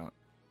talking about.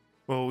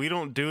 Well, we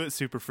don't do it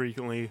super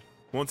frequently.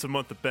 Once a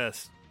month at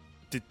best.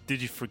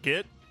 Did you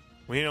forget?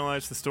 We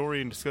analyze the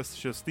story and discuss the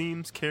show's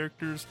themes,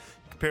 characters,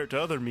 compare it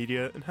to other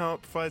media, and how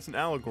it provides an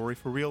allegory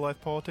for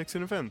real-life politics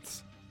and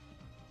events.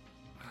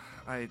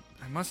 I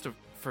must have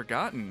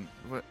forgotten.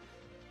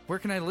 Where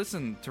can I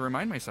listen to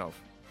remind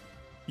myself?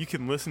 You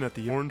can listen at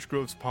the Orange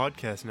Groves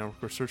Podcast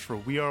Network or search for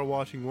We Are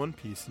Watching One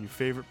Piece in your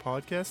favorite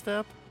podcast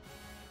app.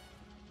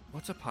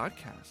 What's a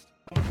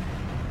podcast?